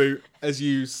around your boot as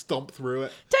you stomp through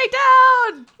it. Take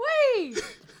down! Whee!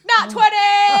 Nat 20!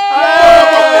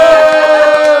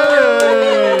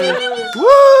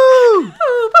 Woo! Boo,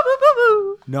 boo, boo, boo,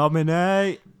 boo.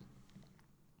 Nominate.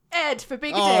 Ed for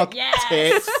Big Oh, Dick.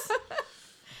 tits.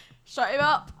 Shut him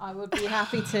up. I would be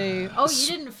happy to. Oh, you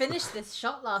didn't finish this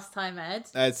shot last time, Ed.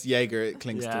 It's Jaeger. It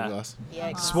clings to Yeah. the glass.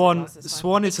 Yeah, Swan is the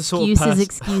sort of Excuses, person.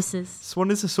 excuses.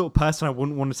 Swan is the sort of person I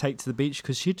wouldn't want to take to the beach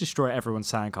because she'd destroy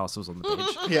everyone's sandcastles on the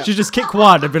beach. Yeah. She'd just kick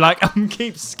one and be like,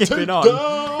 keep skipping on.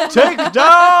 Down! Take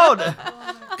down!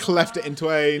 Cleft it in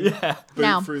twain. Yeah. Boot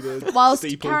Now, through the whilst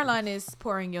steeple. Caroline is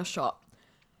pouring your shot,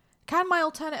 can my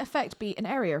alternate effect be an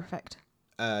area effect?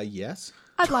 Yes.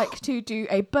 I'd like to do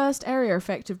a burst area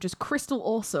effect of just crystal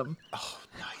awesome Oh,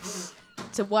 nice.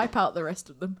 to wipe out the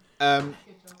rest of them.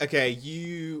 Okay,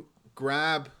 you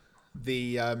grab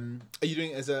the... Are you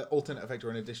doing it as an alternate effect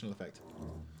or an additional effect?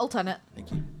 Alternate.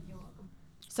 Thank you.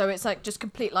 So it's like just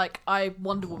complete, like, I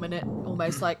Wonder Woman it,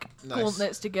 almost like Nice.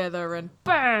 gauntlets together and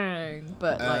bang!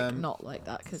 But like, Um, not like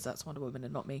that, because that's Wonder Woman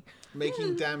and not me.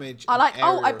 Making damage... I and like,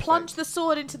 area I plunge effect. the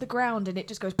sword into the ground and it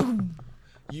just goes boom.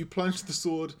 You plunge the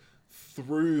sword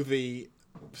through the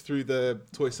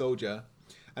toy soldier,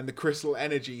 and the crystal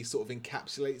energy sort of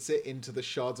encapsulates it into the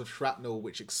shards of shrapnel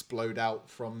which explode out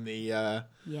from the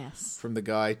Yes. from the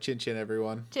guy. Chin chin,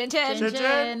 everyone. Chin chin. Chin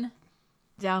chin.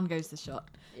 Down goes the shot.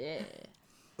 Yeah.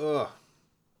 Ugh.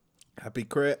 Happy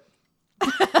crit.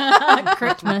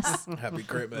 Christmas. Happy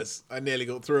Christmas. I nearly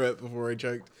got through it before I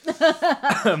choked.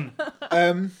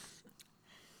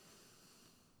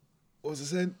 What was I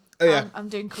saying? Oh yeah. I'm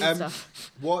doing cool Um,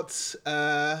 stuff.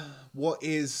 What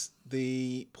is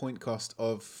the point cost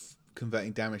of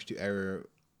converting damage to area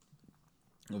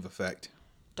of effect?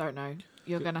 Don't know.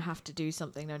 You're going to have to do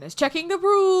something known as checking the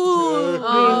rules.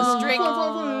 Strict.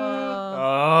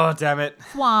 Oh, damn it.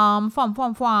 Fwam, fwam, fwam,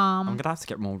 I'm fwam. going to have to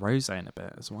get more rose in a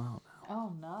bit as well.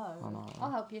 Oh no.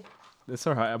 I'll help you. It's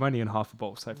all right. I'm only in half a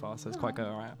bowl so far, so it's quite good.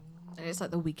 All right. And it's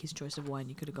like the weakest choice of wine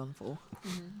you could have gone for.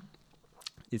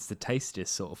 It's the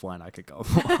tastiest sort of wine I could go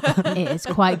for. It is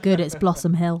quite good. It's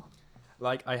Blossom Hill.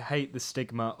 Like, I hate the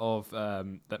stigma of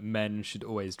that men should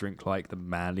always drink, like, the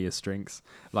manliest drinks.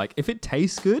 Like, if it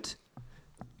tastes good,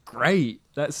 great.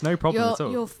 That's no problem at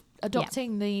all. You're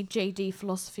adopting the JD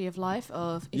philosophy of life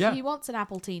of if Yeah. he wants an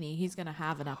appletini, he's going to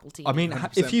have an appletini. I mean,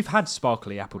 100%. if you've had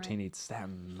sparkly appletini, they're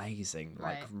amazing.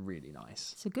 Like, Right. really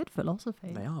nice. It's a good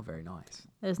philosophy. They are very nice.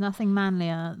 There's nothing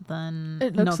manlier than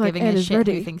It looks not like giving Ed a is shit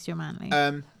ready. who thinks you're manly.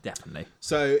 Definitely.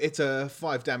 So it's a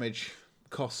 5 damage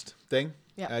cost thing.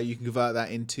 Yeah. You can convert that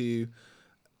into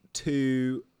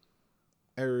 2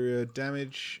 area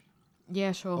damage.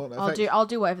 yeah, sure. Oh, no, I'll effect.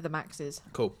 do whatever the max is.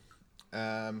 Cool.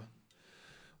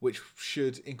 Which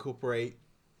should incorporate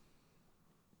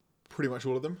pretty much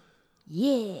all of them.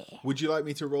 Yeah. Would you like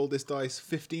me to roll this dice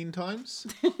 15 times?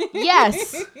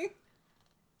 Yes.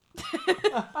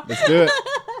 Let's do it.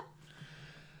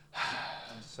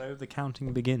 So the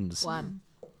counting begins. 1,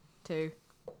 2,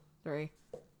 3,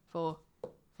 4,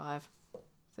 5,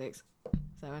 6,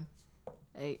 7,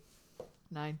 8,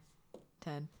 9,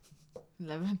 10,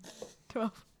 11,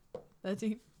 12,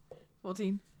 13,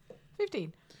 14,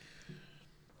 15.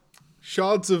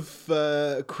 Shards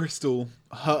of crystal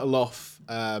hurtle off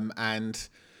and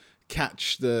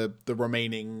catch the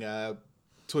remaining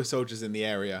toy soldiers in the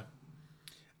area,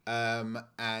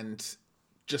 and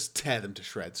just tear them to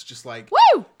shreds. Just like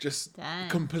Woo! just Damn.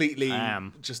 completely,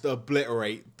 Damn. just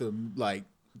obliterate them. Like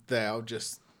they're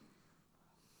just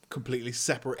completely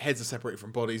separate. Heads are separated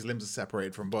from bodies. Limbs are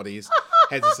separated from bodies.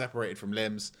 Heads are separated from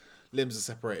limbs. Limbs are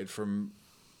separated from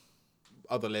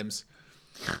other limbs.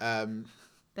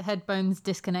 The head bone's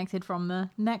disconnected from the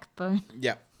neck bone.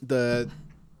 Yeah, the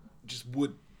just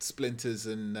wood splinters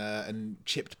and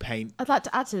chipped paint. I'd like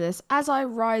to add to this. As I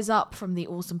rise up from the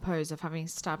awesome pose of having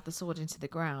stabbed the sword into the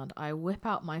ground, I whip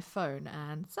out my phone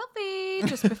and selfie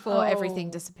just before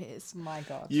everything disappears. My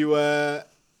God. You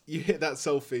hit that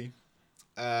selfie,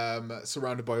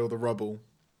 surrounded by all the rubble,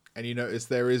 and you notice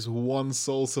there is one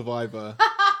sole survivor.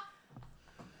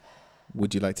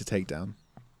 Would you like to take down?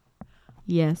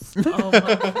 Yes. Oh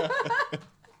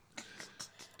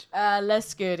my.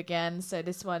 Less good again. So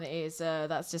this one is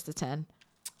that's just a 10.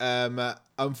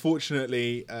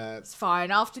 Unfortunately, It's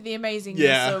fine. After the amazingness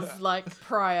Yeah. of like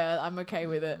prior, I'm okay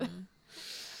with it.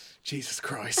 Jesus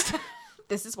Christ.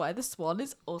 This is why the swan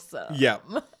is awesome. Yeah.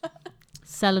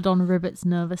 Celadon ribbits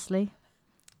nervously.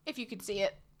 If you could see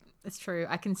it. It's true.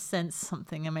 I can sense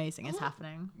something amazing is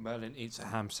happening. Merlin eats a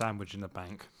ham sandwich in the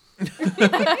bank.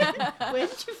 Where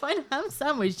did you find a ham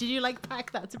sandwich? Did you like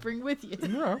pack that to bring with you?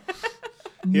 No.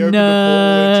 He opened the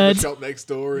portal into Nerd. the shop next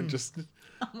door and just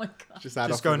Oh my God. just had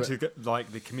Just off go of into it.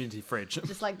 like the community fridge.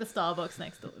 Just like the Starbucks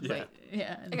next door. Yeah. Wait,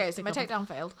 yeah. and Okay, so pick my up- takedown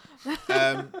failed.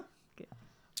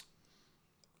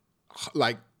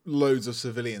 Like loads of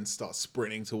civilians start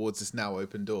sprinting towards this now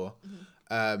open door,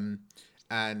 and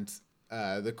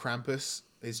the Krampus,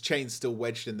 his chain's still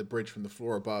wedged in the bridge from the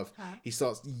floor above. He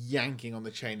starts yanking on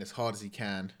the chain as hard as he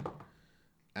can,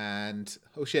 and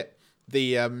oh shit,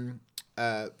 the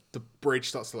bridge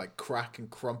starts to like crack and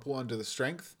crumple under the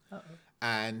strength.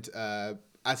 And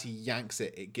as he yanks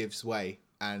it, it gives way,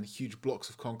 and huge blocks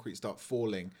of concrete start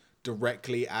falling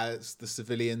directly as the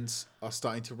civilians are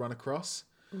starting to run across.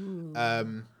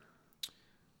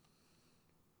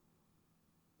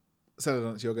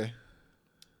 Celadon, it's your go.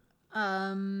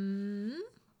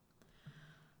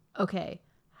 Okay.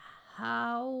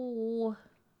 How?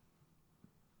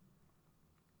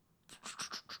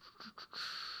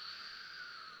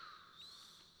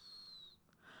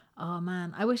 Oh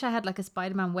man, I wish I had like a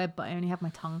Spider-Man web, but I only have my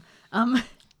tongue.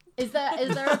 Is there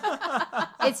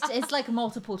it's like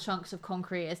multiple chunks of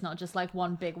concrete. It's not just like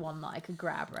one big one that I could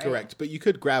grab, right? Correct, but you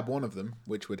could grab one of them,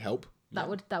 which would help. That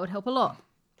would help a lot.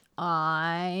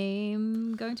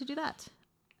 I'm going to do that.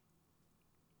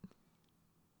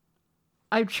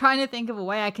 I'm trying to think of a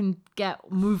way I can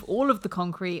move all of the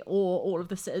concrete or all of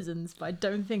the citizens, but I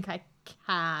don't think I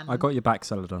can. I got your back,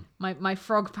 Celadon. My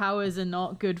frog powers are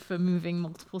not good for moving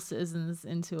multiple citizens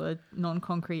into a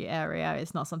non-concrete area.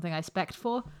 It's not something I spec'd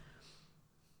for.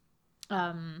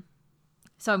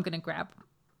 So I'm gonna grab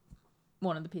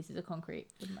one of the pieces of concrete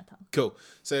with my tongue. Cool.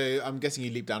 So I'm guessing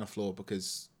you leap down a floor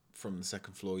because from the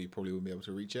second floor you probably wouldn't be able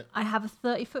to reach it. I have a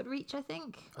 30-foot reach, I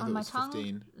think, I on thought my it was tongue.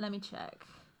 15. Let me check.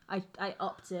 I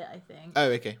upped it, I think, Oh,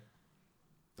 okay.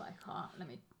 but I can't. Let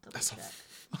me double That's a check.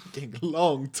 fucking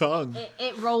long tongue.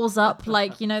 It rolls up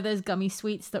like, you know, those gummy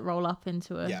sweets that roll up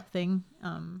into a Yeah. thing. I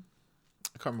can't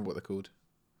remember what they're called,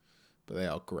 but they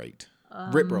are great.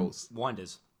 Rip rolls.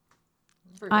 Winders.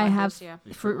 Fruit I grinders, have yeah.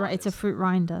 it's a fruit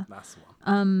rinder. That's the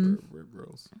one. Rip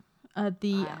rolls. I have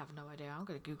no idea. I'm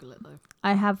gonna Google it though.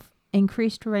 I have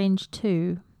increased range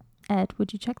 2. Ed,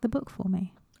 would you check the book for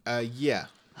me? Yeah.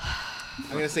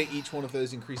 I'm going to say each one of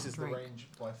those increases the Drink. range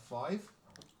by 5,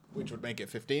 which would make it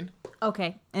 15.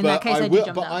 Okay, in but that case I do will,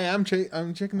 jump but down. I am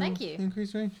I'm checking Thank the you.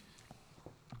 increased range.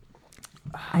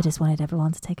 I just wanted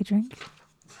everyone to take a drink.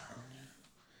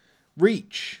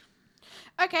 Reach.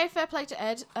 Okay, fair play to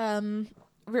Ed.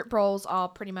 Rip rolls are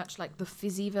pretty much like the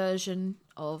fizzy version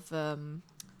of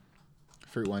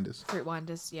Fruit winders. fruit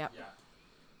winders. Yep.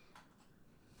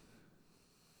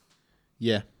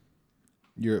 Yeah.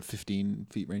 You're at 15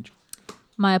 feet range.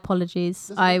 My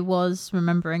apologies. I was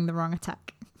remembering the wrong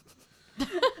attack.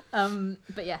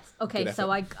 But yes. Okay, Good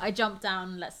so I jumped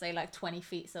down, let's say like 20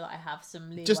 feet so that I have some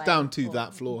leeway. Just down to or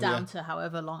that floor, Down yeah. to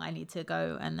however long I need to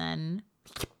go, and then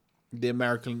The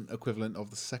American equivalent of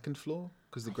the second floor,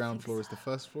 because the ground floor is the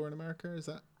first floor in America. Is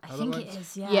that? I how think that it works?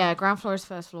 is, yeah. Yeah, ground floor is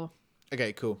first floor.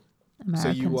 Okay, cool.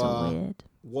 Americans you are are- weird.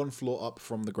 one floor up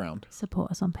from the ground,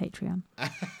 Support us on Patreon.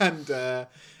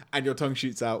 and your tongue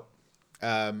shoots out,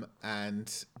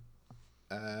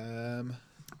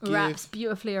 Wraps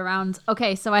beautifully around.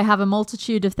 Okay, so I have a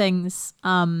multitude of things,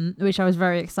 which I was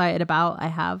very excited about.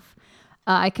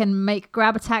 I can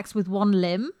grab attacks with one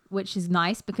limb, which is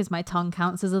nice because my tongue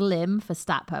counts as a limb for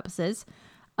stat purposes.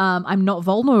 I'm not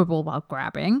vulnerable while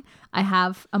grabbing. I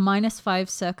have a -5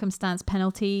 circumstance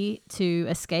penalty to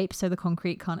escape, so the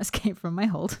concrete can't escape from my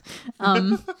hold.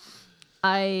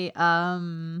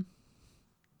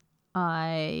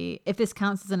 If this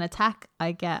counts as an attack,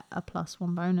 I get a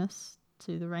 +1 bonus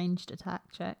to the ranged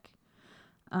attack check.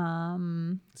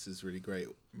 This is really great.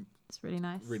 It's really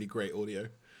nice. Really great audio.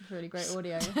 It's really great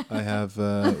audio. I have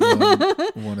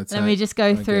one attack. Let me just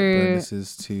go through.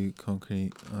 Bonuses to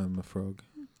concrete. I'm a frog.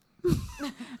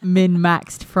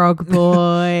 Min-maxed frog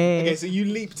boy. Okay, so you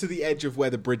leap to the edge of where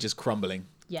the bridge is crumbling.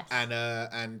 Yes.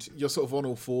 And you're sort of on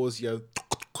all fours. Your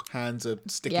hands are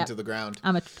sticking to the ground.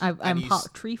 I'm you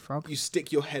part tree frog. You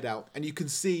stick your head out, and you can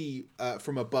see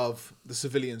from above the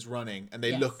civilians running, and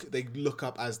they look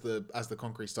up as the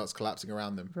concrete starts collapsing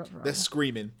around them. They're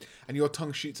screaming, and your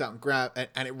tongue shoots out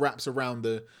and it wraps around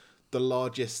the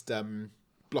largest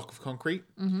block of concrete,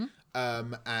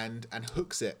 and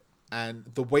hooks it, and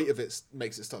the weight of it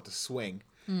makes it start to swing,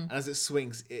 and as it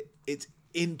swings, it's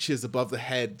inches above the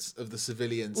heads of the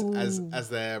civilians as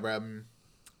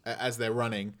they're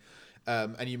running,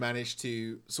 and you manage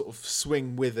to sort of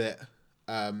swing with it.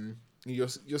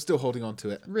 You're still holding on to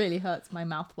it. Really hurts my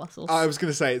mouth muscles. I was going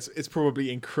to say it's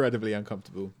probably incredibly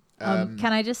uncomfortable.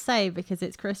 Can I just say, because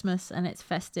it's Christmas and it's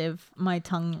festive, my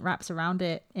tongue wraps around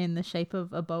it in the shape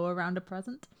of a bow around a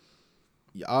present.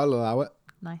 Yeah, I'll allow it.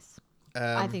 Nice.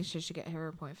 I think she should get a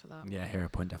hero point for that. Yeah, hero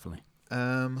point definitely.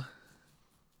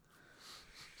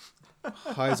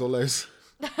 Highs or lows?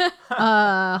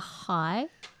 High.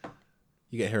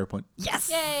 You get a hero point. Yes.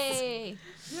 Yay!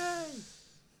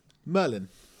 Merlin.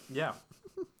 Yeah.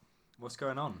 What's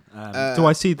going on? Do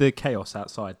I see the chaos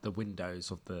outside the windows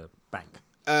of the bank?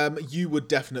 You would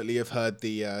definitely have heard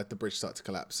the bridge start to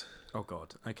collapse. Oh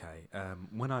God. Okay.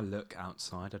 When I look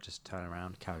outside, I just turn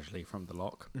around casually from the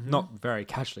lock. Not very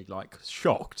casually, like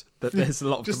shocked that there's a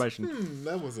lot of commotion.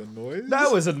 That was a noise. That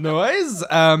was a noise.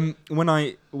 When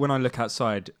I look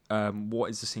outside,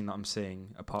 what is the scene that I'm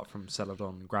seeing apart from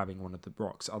Celadon grabbing one of the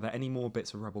rocks? Are there any more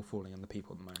bits of rubble falling on the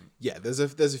people at the moment? Yeah, there's a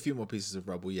few more pieces of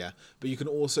rubble. Yeah, but you can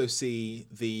also see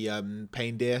the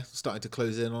pain deer starting to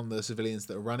close in on the civilians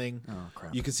that are running. Oh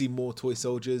crap! You can see more toy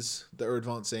soldiers that are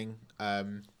advancing.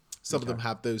 Some of them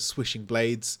have those swishing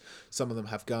blades. Some of them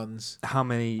have guns. How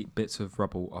many bits of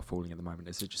rubble are falling at the moment?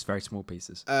 Is it just very small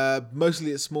pieces?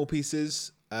 Mostly it's small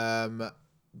pieces.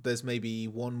 There's maybe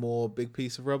one more big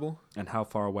piece of rubble. And how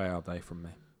far away are they from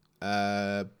me?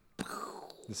 The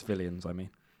civilians, I mean.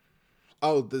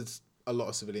 Oh, there's a lot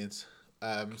of civilians.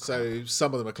 So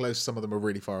some of them are close, some of them are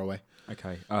really far away.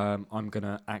 Okay. I'm going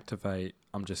to activate.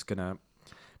 I'm just going to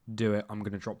do it. I'm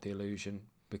going to drop the illusion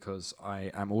because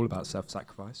I am all about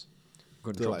self-sacrifice. I'm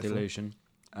going to drop the illusion.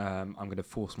 I'm going to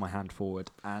force my hand forward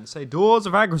and say, Doors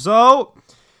of Agrisol!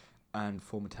 And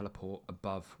form a teleport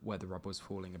above where the rubble is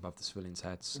falling, above the civilians'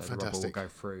 heads. So the rubble will go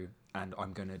through, and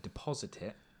I'm going to deposit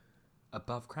it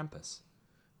above Krampus.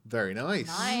 Very nice.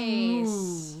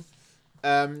 Nice.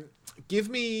 Give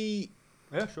me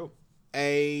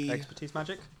a expertise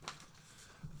magic.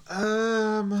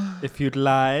 Um, if you'd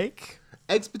like.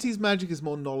 Expertise magic is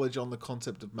more knowledge on the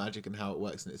concept of magic and how it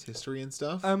works in its history and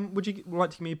stuff. Would you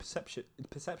like to give me a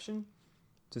perception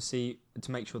to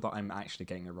make sure that I'm actually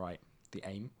getting the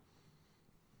aim?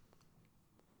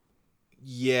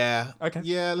 Yeah. Okay.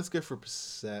 Yeah, let's go for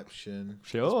perception.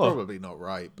 Sure. It's probably not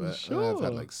right, but sure. I've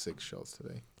had like 6 shots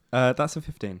today. That's a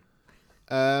 15.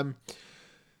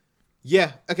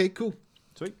 Yeah. Okay. Cool.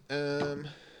 Sweet.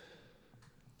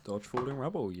 Dodge falling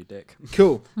rubble, you dick.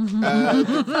 Cool.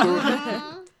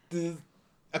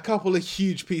 A couple of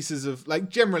huge pieces of, like,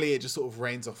 generally it just sort of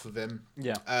rains off of him.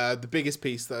 Yeah. The biggest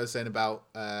piece that I was saying about,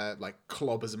 like,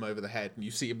 clobbers him over the head, and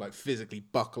you see him, like, physically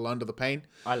buckle under the pain.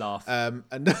 I laugh. Another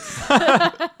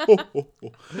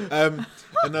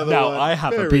now one, I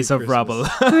have a Merry piece of Christmas. rubble.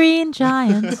 Green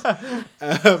giant.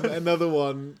 Another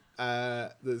one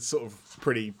that's sort of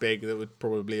pretty big that would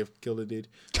probably have killed a dude.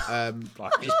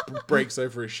 Just breaks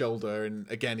over his shoulder, and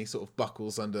again he sort of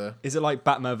buckles under. Is it like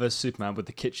Batman vs Superman with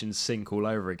the kitchen sink all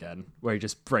over again, where he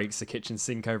just breaks the kitchen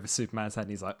sink over Superman's head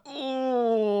and he's like,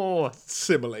 oh,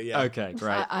 similar, yeah. Okay,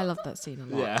 great. I love that scene a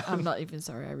lot. Yeah. I'm not even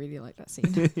sorry. I really like that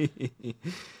scene.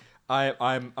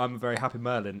 I'm a very happy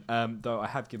Merlin, though I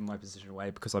have given my position away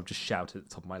because I've just shouted at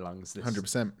the top of my lungs.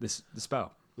 100%. The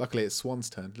spell. Luckily, it's Swan's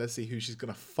turn. Let's see who she's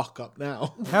gonna fuck up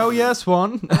now. Hell yes,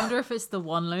 one. I wonder if it's the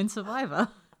one lone survivor.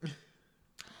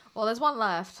 Well, there's one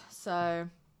left, so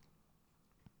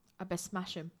I best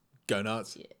smash him. Go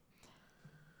nuts. Yeah.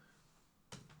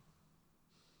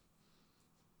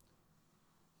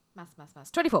 Maths.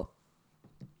 24.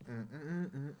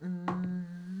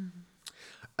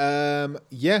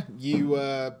 Yeah,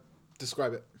 you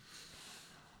describe it.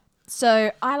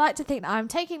 So I like to think that I'm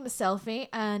taking the selfie,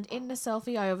 and in the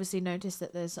selfie, I obviously notice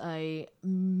that there's a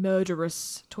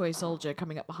murderous toy soldier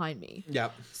coming up behind me. Yeah.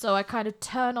 So I kind of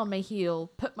turn on my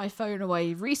heel, put my phone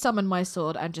away, resummon my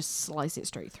sword, and just slice it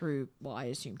straight through what I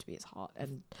assume to be its heart,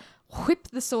 and whip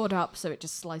the sword up so it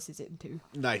just slices it in two.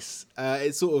 Nice.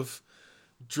 It sort of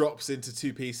drops into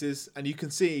two pieces, and you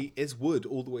can see it's wood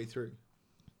all the way through.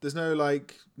 There's no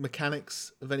like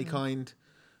mechanics of any kind.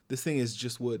 This thing is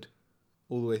just wood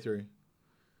all the way through.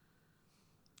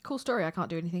 Cool story. I can't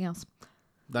do anything else.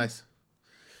 Nice.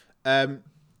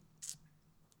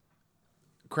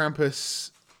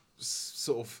 Krampus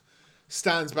sort of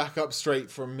stands back up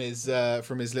straight from his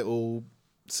little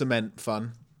cement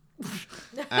fun,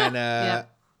 and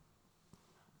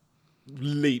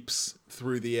leaps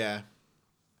through the air.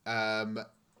 And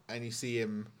you see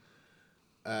him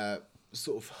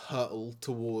sort of hurtle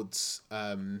towards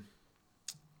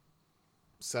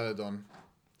Celadon,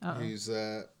 who's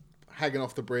hanging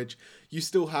off the bridge. You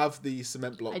still have the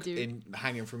cement block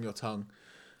hanging from your tongue,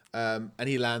 and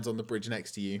he lands on the bridge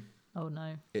next to you. Oh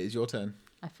no. It is your turn.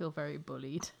 I feel very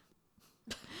bullied.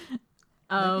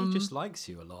 Maybe he just likes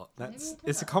you a lot.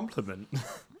 It's a compliment.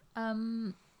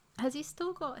 Has he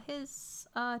still got his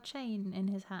chain in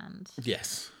his hand?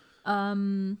 Yes.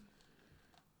 I'm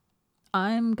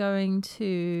going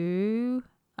to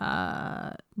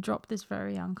drop this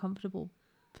very uncomfortable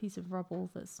piece of rubble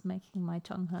that's making my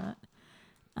tongue hurt,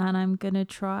 and I'm going to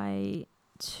try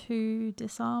to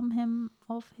disarm him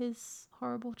of his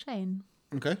horrible chain.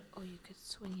 Okay. Or you could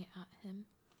swing it at him.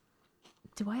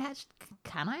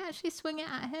 Can I actually swing it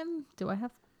at him? Do I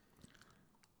have...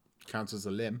 Counts as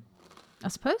a limb. I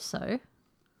suppose so.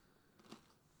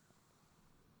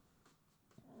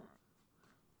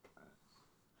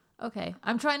 Okay,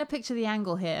 I'm trying to picture the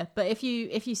angle here, but if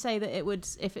you say that it would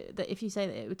if you say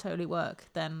that it would totally work,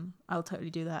 then I'll totally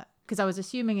do that, because I was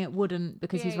assuming it wouldn't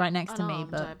because he's right next to me.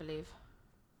 Unarmed, But I believe,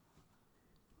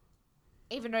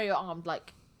 even though you're armed,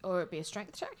 or it'd be a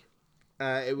strength check.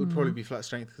 It would probably be flat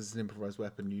strength because it's an improvised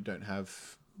weapon. You don't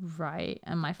have right,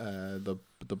 and my the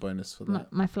bonus for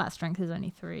that. my flat strength is only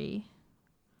 3.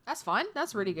 That's fine.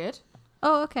 That's really good.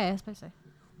 Oh, okay, I suppose so.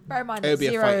 Bear in mind, It would be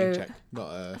zero... a fighting check, not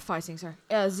a... Fighting, sorry.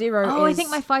 0 Oh, is... I think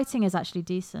my fighting is actually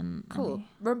decent. Cool.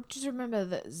 Just remember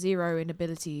that 0 in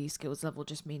ability skills level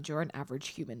just means you're an average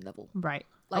human level. Right.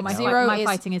 Like, my 0 my is...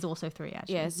 fighting is also 3,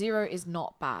 actually. Yeah, 0 is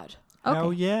not bad. Okay,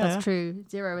 Hell yeah. that's true.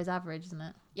 0 is average, isn't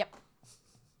it? Yep.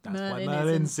 That's why Merlin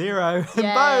Merlin's isn't. 0 in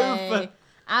Yay. both.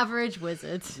 Average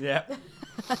wizard. Yeah.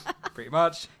 Pretty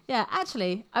much. Yeah,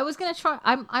 actually, I was gonna try.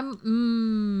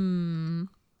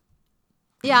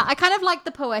 Yeah, I kind of like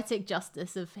the poetic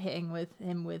justice of hitting with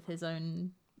him with his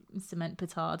own cement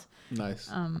petard.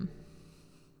 Nice.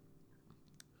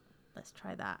 Let's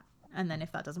try that, and then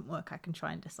if that doesn't work, I can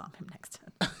try and disarm him next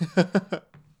turn.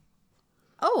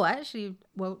 Oh, I actually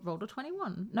rolled a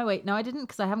 21. No, wait, no, I didn't,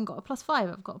 because I haven't got a +5.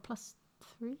 I've got a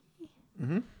 +3.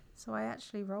 Mm-hmm. So I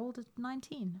actually rolled a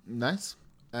 19. Nice.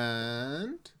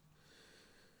 And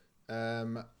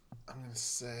I'm going to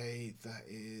say that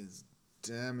is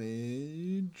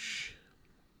damage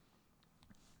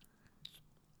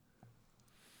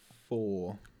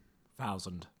 4.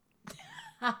 1,000.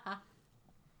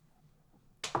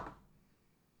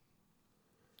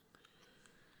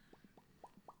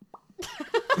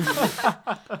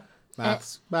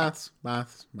 Maths.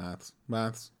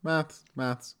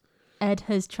 Ed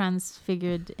has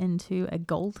transfigured into a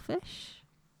goldfish.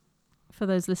 For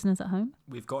those listeners at home,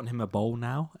 We've gotten him a bowl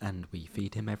now, and we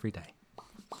feed him every day.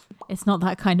 it's not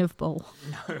that kind of bowl.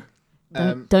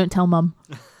 No. Don't tell Mum.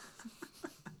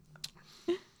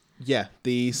 Yeah,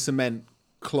 the cement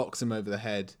clocks him over the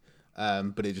head,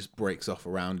 but it just breaks off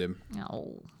around him.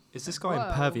 Oh. Is this guy Whoa.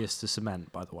 impervious to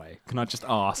cement, by the way? Can I just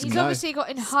ask? He's No. obviously got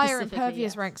in higher Specifically,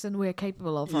 impervious yes. ranks than we're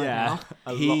capable of right now.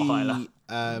 a lot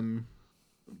higher.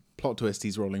 Plot twist,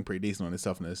 he's rolling pretty decent on his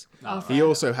toughness. Oh, He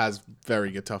also has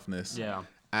very good toughness. Yeah.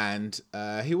 And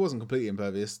he wasn't completely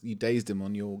impervious. You dazed him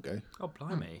on your go. Oh,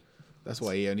 blimey. That's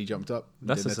why he only jumped up.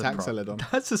 That's Didn't a attack surprise. Celadon.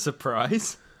 That's a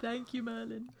surprise. Thank you,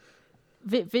 Merlin.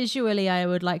 visually, I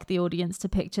would like the audience to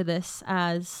picture this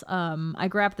as I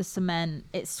grab the cement,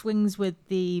 it swings with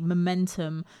the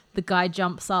momentum, the guy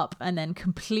jumps up, and then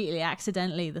completely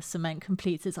accidentally the cement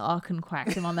completes its arc and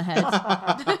cracks him on the head.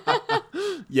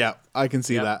 Yeah, I can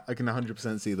see Yep. that. I can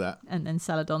 100% see that. And then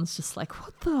Celadon's just like,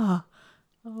 what the?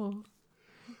 Oh,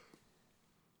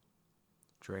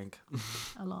 Drink.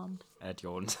 alarmed. Ed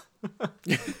yawned.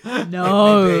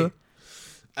 No, Maybe.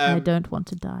 I don't want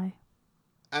to die.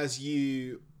 As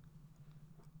you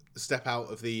step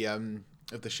out of the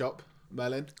shop,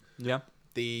 Merlin, Yeah.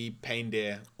 the pain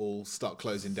deer all start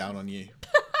closing down on you.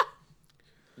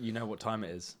 You know what time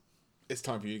it is. It's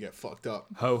time for you to get fucked up.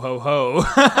 Ho, ho,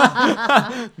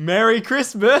 ho. Merry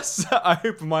Christmas. I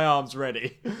open my arms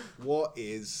ready. What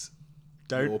is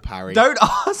Don't your parry? Don't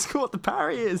ask what the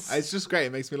parry is. It's just great.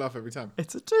 It makes me laugh every time.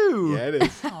 It's a 2. Yeah, it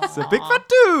is. It's a big fat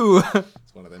 2.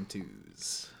 It's one of them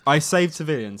twos. I saved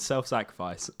civilians.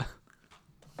 Self-sacrifice.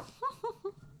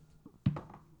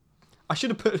 I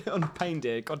should have put it on pain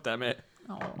deer. God damn it.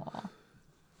 Aw.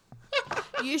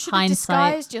 You should have Hindsight.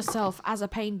 disguised yourself as a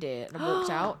pain deer and walked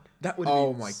out. That would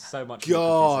Oh be my so much more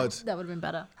God. confusing. That would have been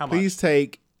better. How much? Please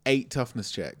take 8 toughness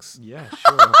checks. Yeah,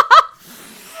 sure.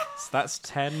 So that's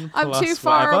 10 I'm plus too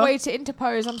far whatever. away to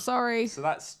interpose. I'm sorry. So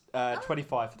that's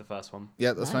 25 for the first one.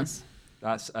 Yeah, that's fine.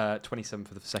 That's 27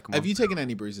 for the second one. Have you taken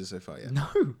any bruises so far yet? No.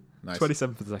 Nice.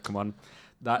 27 for the second one.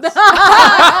 That's Fail.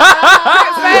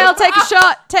 Take a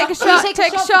shot. Take a shot.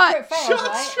 Take a shot.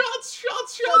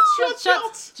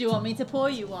 Shots. Do you want me to pour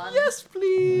you one? yes,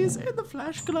 please. In the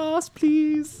flash glass,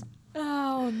 please.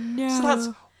 Oh no. So that's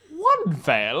one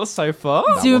fail so far.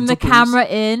 Zoom one's the a bruise. camera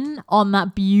in on that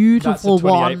That's a beautiful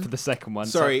 28 one. for the second one.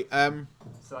 Sorry.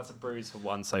 So that's a bruise for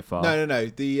one so far. No.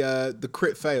 The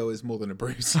crit fail is more than a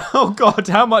bruise. Oh God,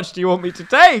 how much do you want me to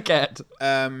take, Ed?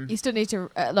 You still need to.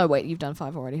 No, wait. You've done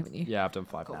 5 already, haven't you? Yeah, I've done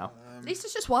 5 now. At least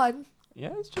it's just one.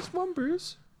 Yeah, it's just one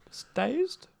bruise. Just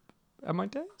dazed. Am I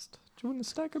dazed? Do you want to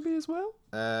stagger me as well?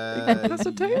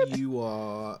 Incapacitated? You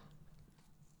are.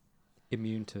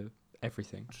 Immune to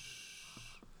everything.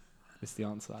 Is the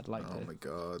answer I'd like Oh to. my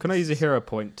god. Can I use a hero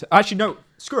point? Actually, no.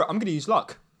 Screw it. I'm going to use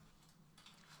luck.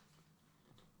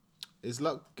 Is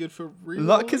luck good for real?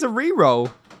 Luck is a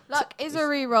reroll. Luck is a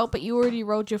reroll, but you already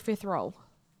rolled your 5th roll.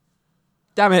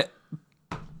 Damn it.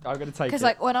 I'm going to take it. Because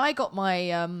like when I got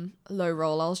my low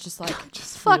roll, I was just like,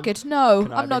 fuck it, no,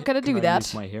 Can I I'm not going to do can I that.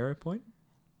 use my hero point?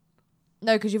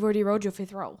 No, because you've already rolled your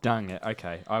 5th roll. Dang it.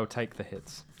 Okay. I will take the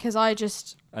hits. Because I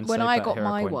just, And when save I that got hero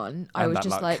my point one, I and was that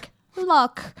just luck. like,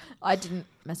 luck. I didn't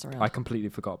mess around. I completely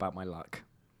forgot about my luck.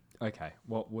 Okay.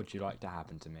 What would you like to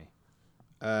happen to me?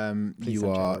 Please You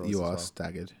send are generals you as are well.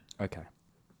 staggered. Okay.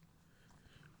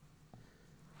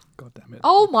 God damn it.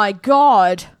 Oh my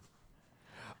god.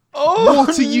 Oh,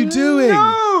 What are you doing?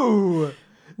 No!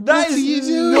 That What are is you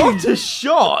doing? not a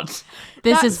shot.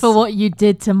 This is for what you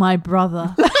did to my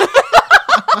brother.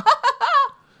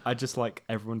 I just like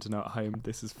everyone to know at home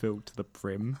this is filled to the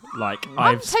brim. Like I'm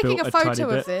I've taking spilled a a tiny photo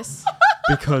bit of this.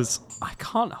 because I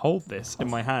can't hold this in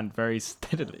my hand very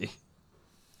steadily.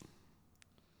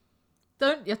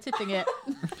 Don't, you're tipping it.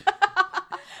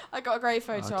 I got a great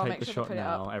photo. I'll take make the sure shot to put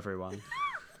now, it up. everyone.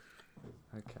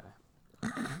 Okay.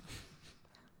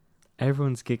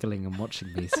 Everyone's giggling and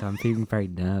watching me, so I'm feeling very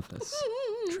nervous.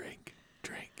 Drink.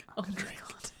 Oh my god.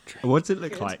 What does it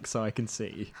look like so I can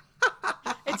see?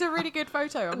 It's a really good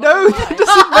photo. I'm No, not that gonna lie.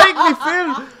 doesn't make me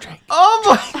feel. Oh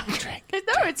my Drink. No,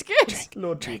 it's good.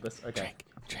 Lord Jesus. Okay.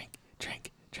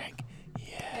 Drink.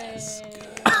 Yes.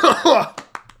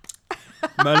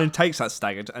 Merlin takes that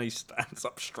staggered and he stands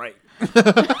up straight.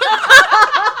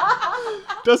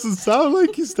 Doesn't sound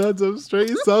like he stands up straight.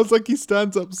 It sounds like he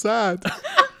stands up sad.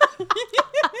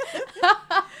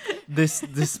 This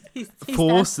He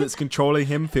force that's controlling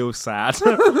him feels sad.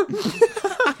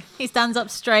 He stands up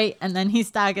straight and then he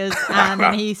staggers and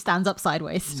then he stands up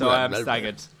sideways. So I am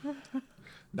staggered.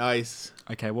 Nice.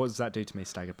 Okay, what does that do to me,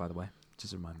 staggered, by the way?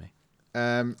 Just remind me.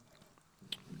 You-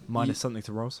 Minus something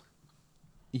to rolls?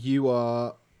 You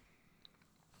are.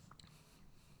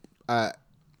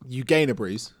 You gain a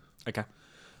bruise, Okay.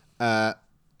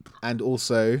 and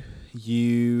also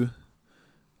you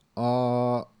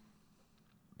are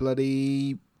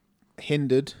bloody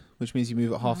hindered, which means you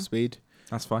move at half speed,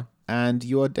 That's fine. and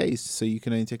you are dazed, so you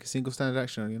can only take a single standard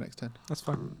action on your next turn. That's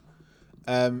fine.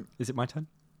 Is it my turn?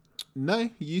 No,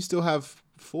 you still have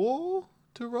 4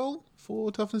 to roll,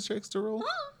 4 toughness checks to roll.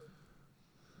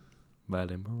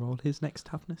 Merlin will roll his next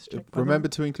toughness check. by Remember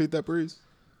the to include that bruise. way.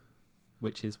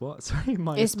 Which is what? Sorry,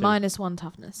 minus It's two. -1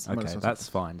 toughness. Okay, minus one that's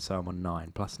fine. So I'm on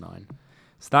 9, plus 9.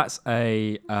 So that's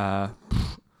a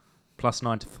plus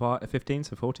 9 to 15,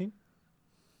 so 14?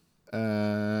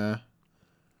 That's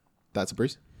a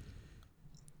bruise.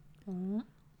 2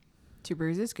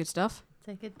 bruises. Good stuff.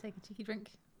 Take a cheeky drink.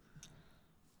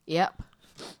 Yep.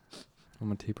 I'm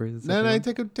on 2 bruises. No, everyone.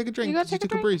 take a drink. You gotta take a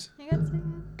took a drink. bruise. You got to.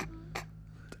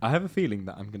 I have a feeling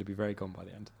that I'm going to be very gone by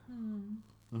the end.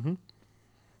 Mm-hmm.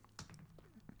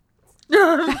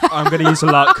 I'm going to use a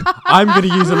luck. I'm going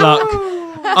to use a luck.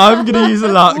 I'm going to use a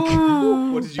luck.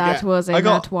 What did you That get? was a I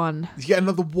got- nat 1. Did you get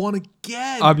another one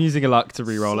again? I'm using a luck to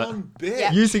re-roll it. Son bitch.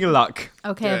 Yeah. Using a luck.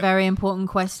 Okay, Yeah. a very important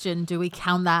question. Do we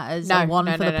count that as No, a 1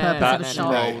 no, for no, the no, purpose no, of the That's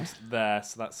shot? no. rolled there,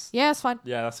 so that's... Yeah, it's fine.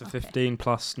 Yeah, that's a 15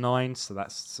 plus 9, so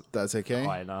that's That's okay.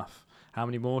 high enough. How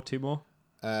many more? 2 more?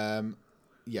 Yeah,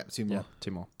 2 more. Yeah,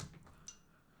 2 more.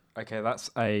 Okay, that's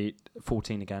a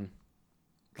 14 again.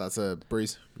 That's a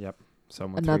bruise. Yep. So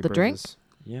I'm with Another 3 drink? bruises.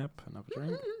 Yep, another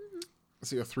drink.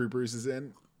 So you're 3 bruises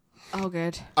in. Oh,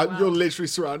 good. You're literally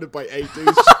surrounded by 8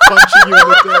 dudes just punching you in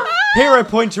the dick. Hero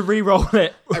point to re-roll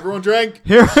it. Everyone drink.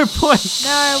 Hero point.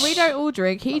 No, we don't all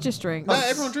drink. He just drinks. No,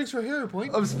 everyone drinks for a hero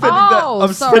point. I'm spending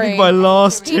I'm sorry. spending my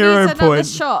last He hero needs another point.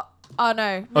 shot. Oh,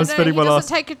 no. I'm spending he my doesn't last-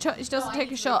 take a he doesn't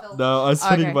take a shot. No, I'm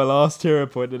spending Okay. my last hero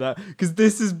point in that because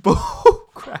this is bull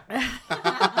crap.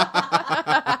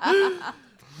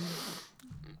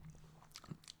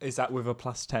 Is that with a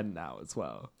plus 10 now as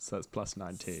well? So that's plus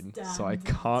 19. So I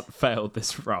can't fail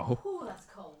this roll. Oh, that's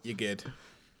cold. You're good.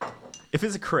 If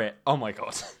it's a crit, oh my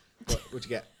god. What'd you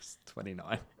get? It's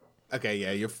 29. Okay,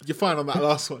 yeah, you're fine on that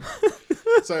last one.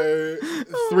 So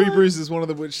 3 bruises, one of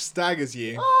them which staggers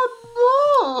you.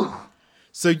 Oh no!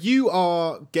 So you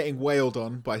are getting wailed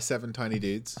on by 7 tiny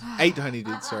dudes. 8 tiny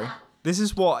dudes, sorry. This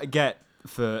is what I get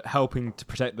for helping to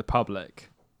protect the public.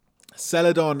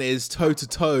 Celadon is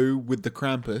toe-to-toe with the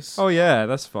Krampus. Oh yeah,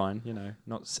 that's fine. You know,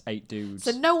 not 8 dudes.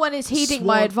 So no one is heeding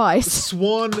my advice.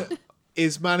 Swan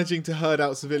is managing to herd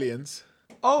out civilians.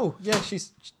 Oh yeah, she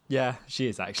is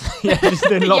actually. Yeah, she's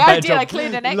doing a lot Yeah, I better did, job. I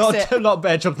cleared an lot, exit. a lot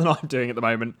better job than I'm doing at the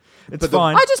moment. It's But the-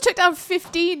 fine. I just took down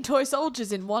 15 toy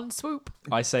soldiers in one swoop.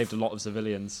 I saved a lot of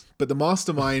civilians. But the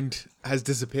mastermind has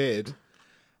disappeared.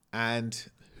 And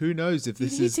who knows if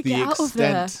this need is to the get out of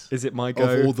there. extent Is it my go?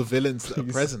 of all the villains that are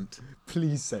Please. present.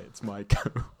 Please say it's my go.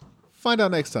 Find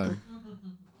out next time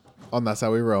on That's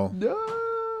How We Roll. No.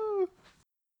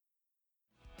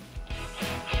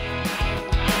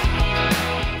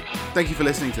 Thank you for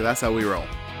listening to That's How We Roll.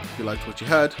 If you liked what you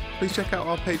heard, please check out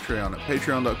our Patreon at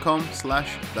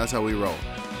patreon.com/That's How We Roll,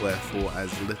 where for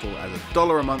as little as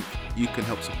 $1 a month, you can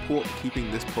help support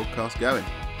keeping this podcast going.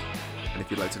 And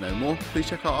if you'd like to know more, please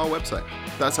check out our website,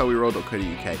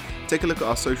 that'showweroll.co.uk. Take a look at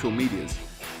our social medias,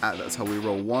 at That's How We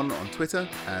Roll 1 on Twitter,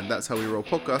 and That's How We Roll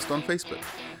Podcast on Facebook.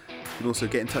 You can also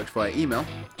get in touch via email.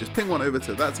 Just ping one over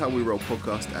to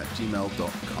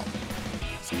that'showwerollpodcast@gmail.com.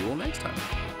 See you all next time.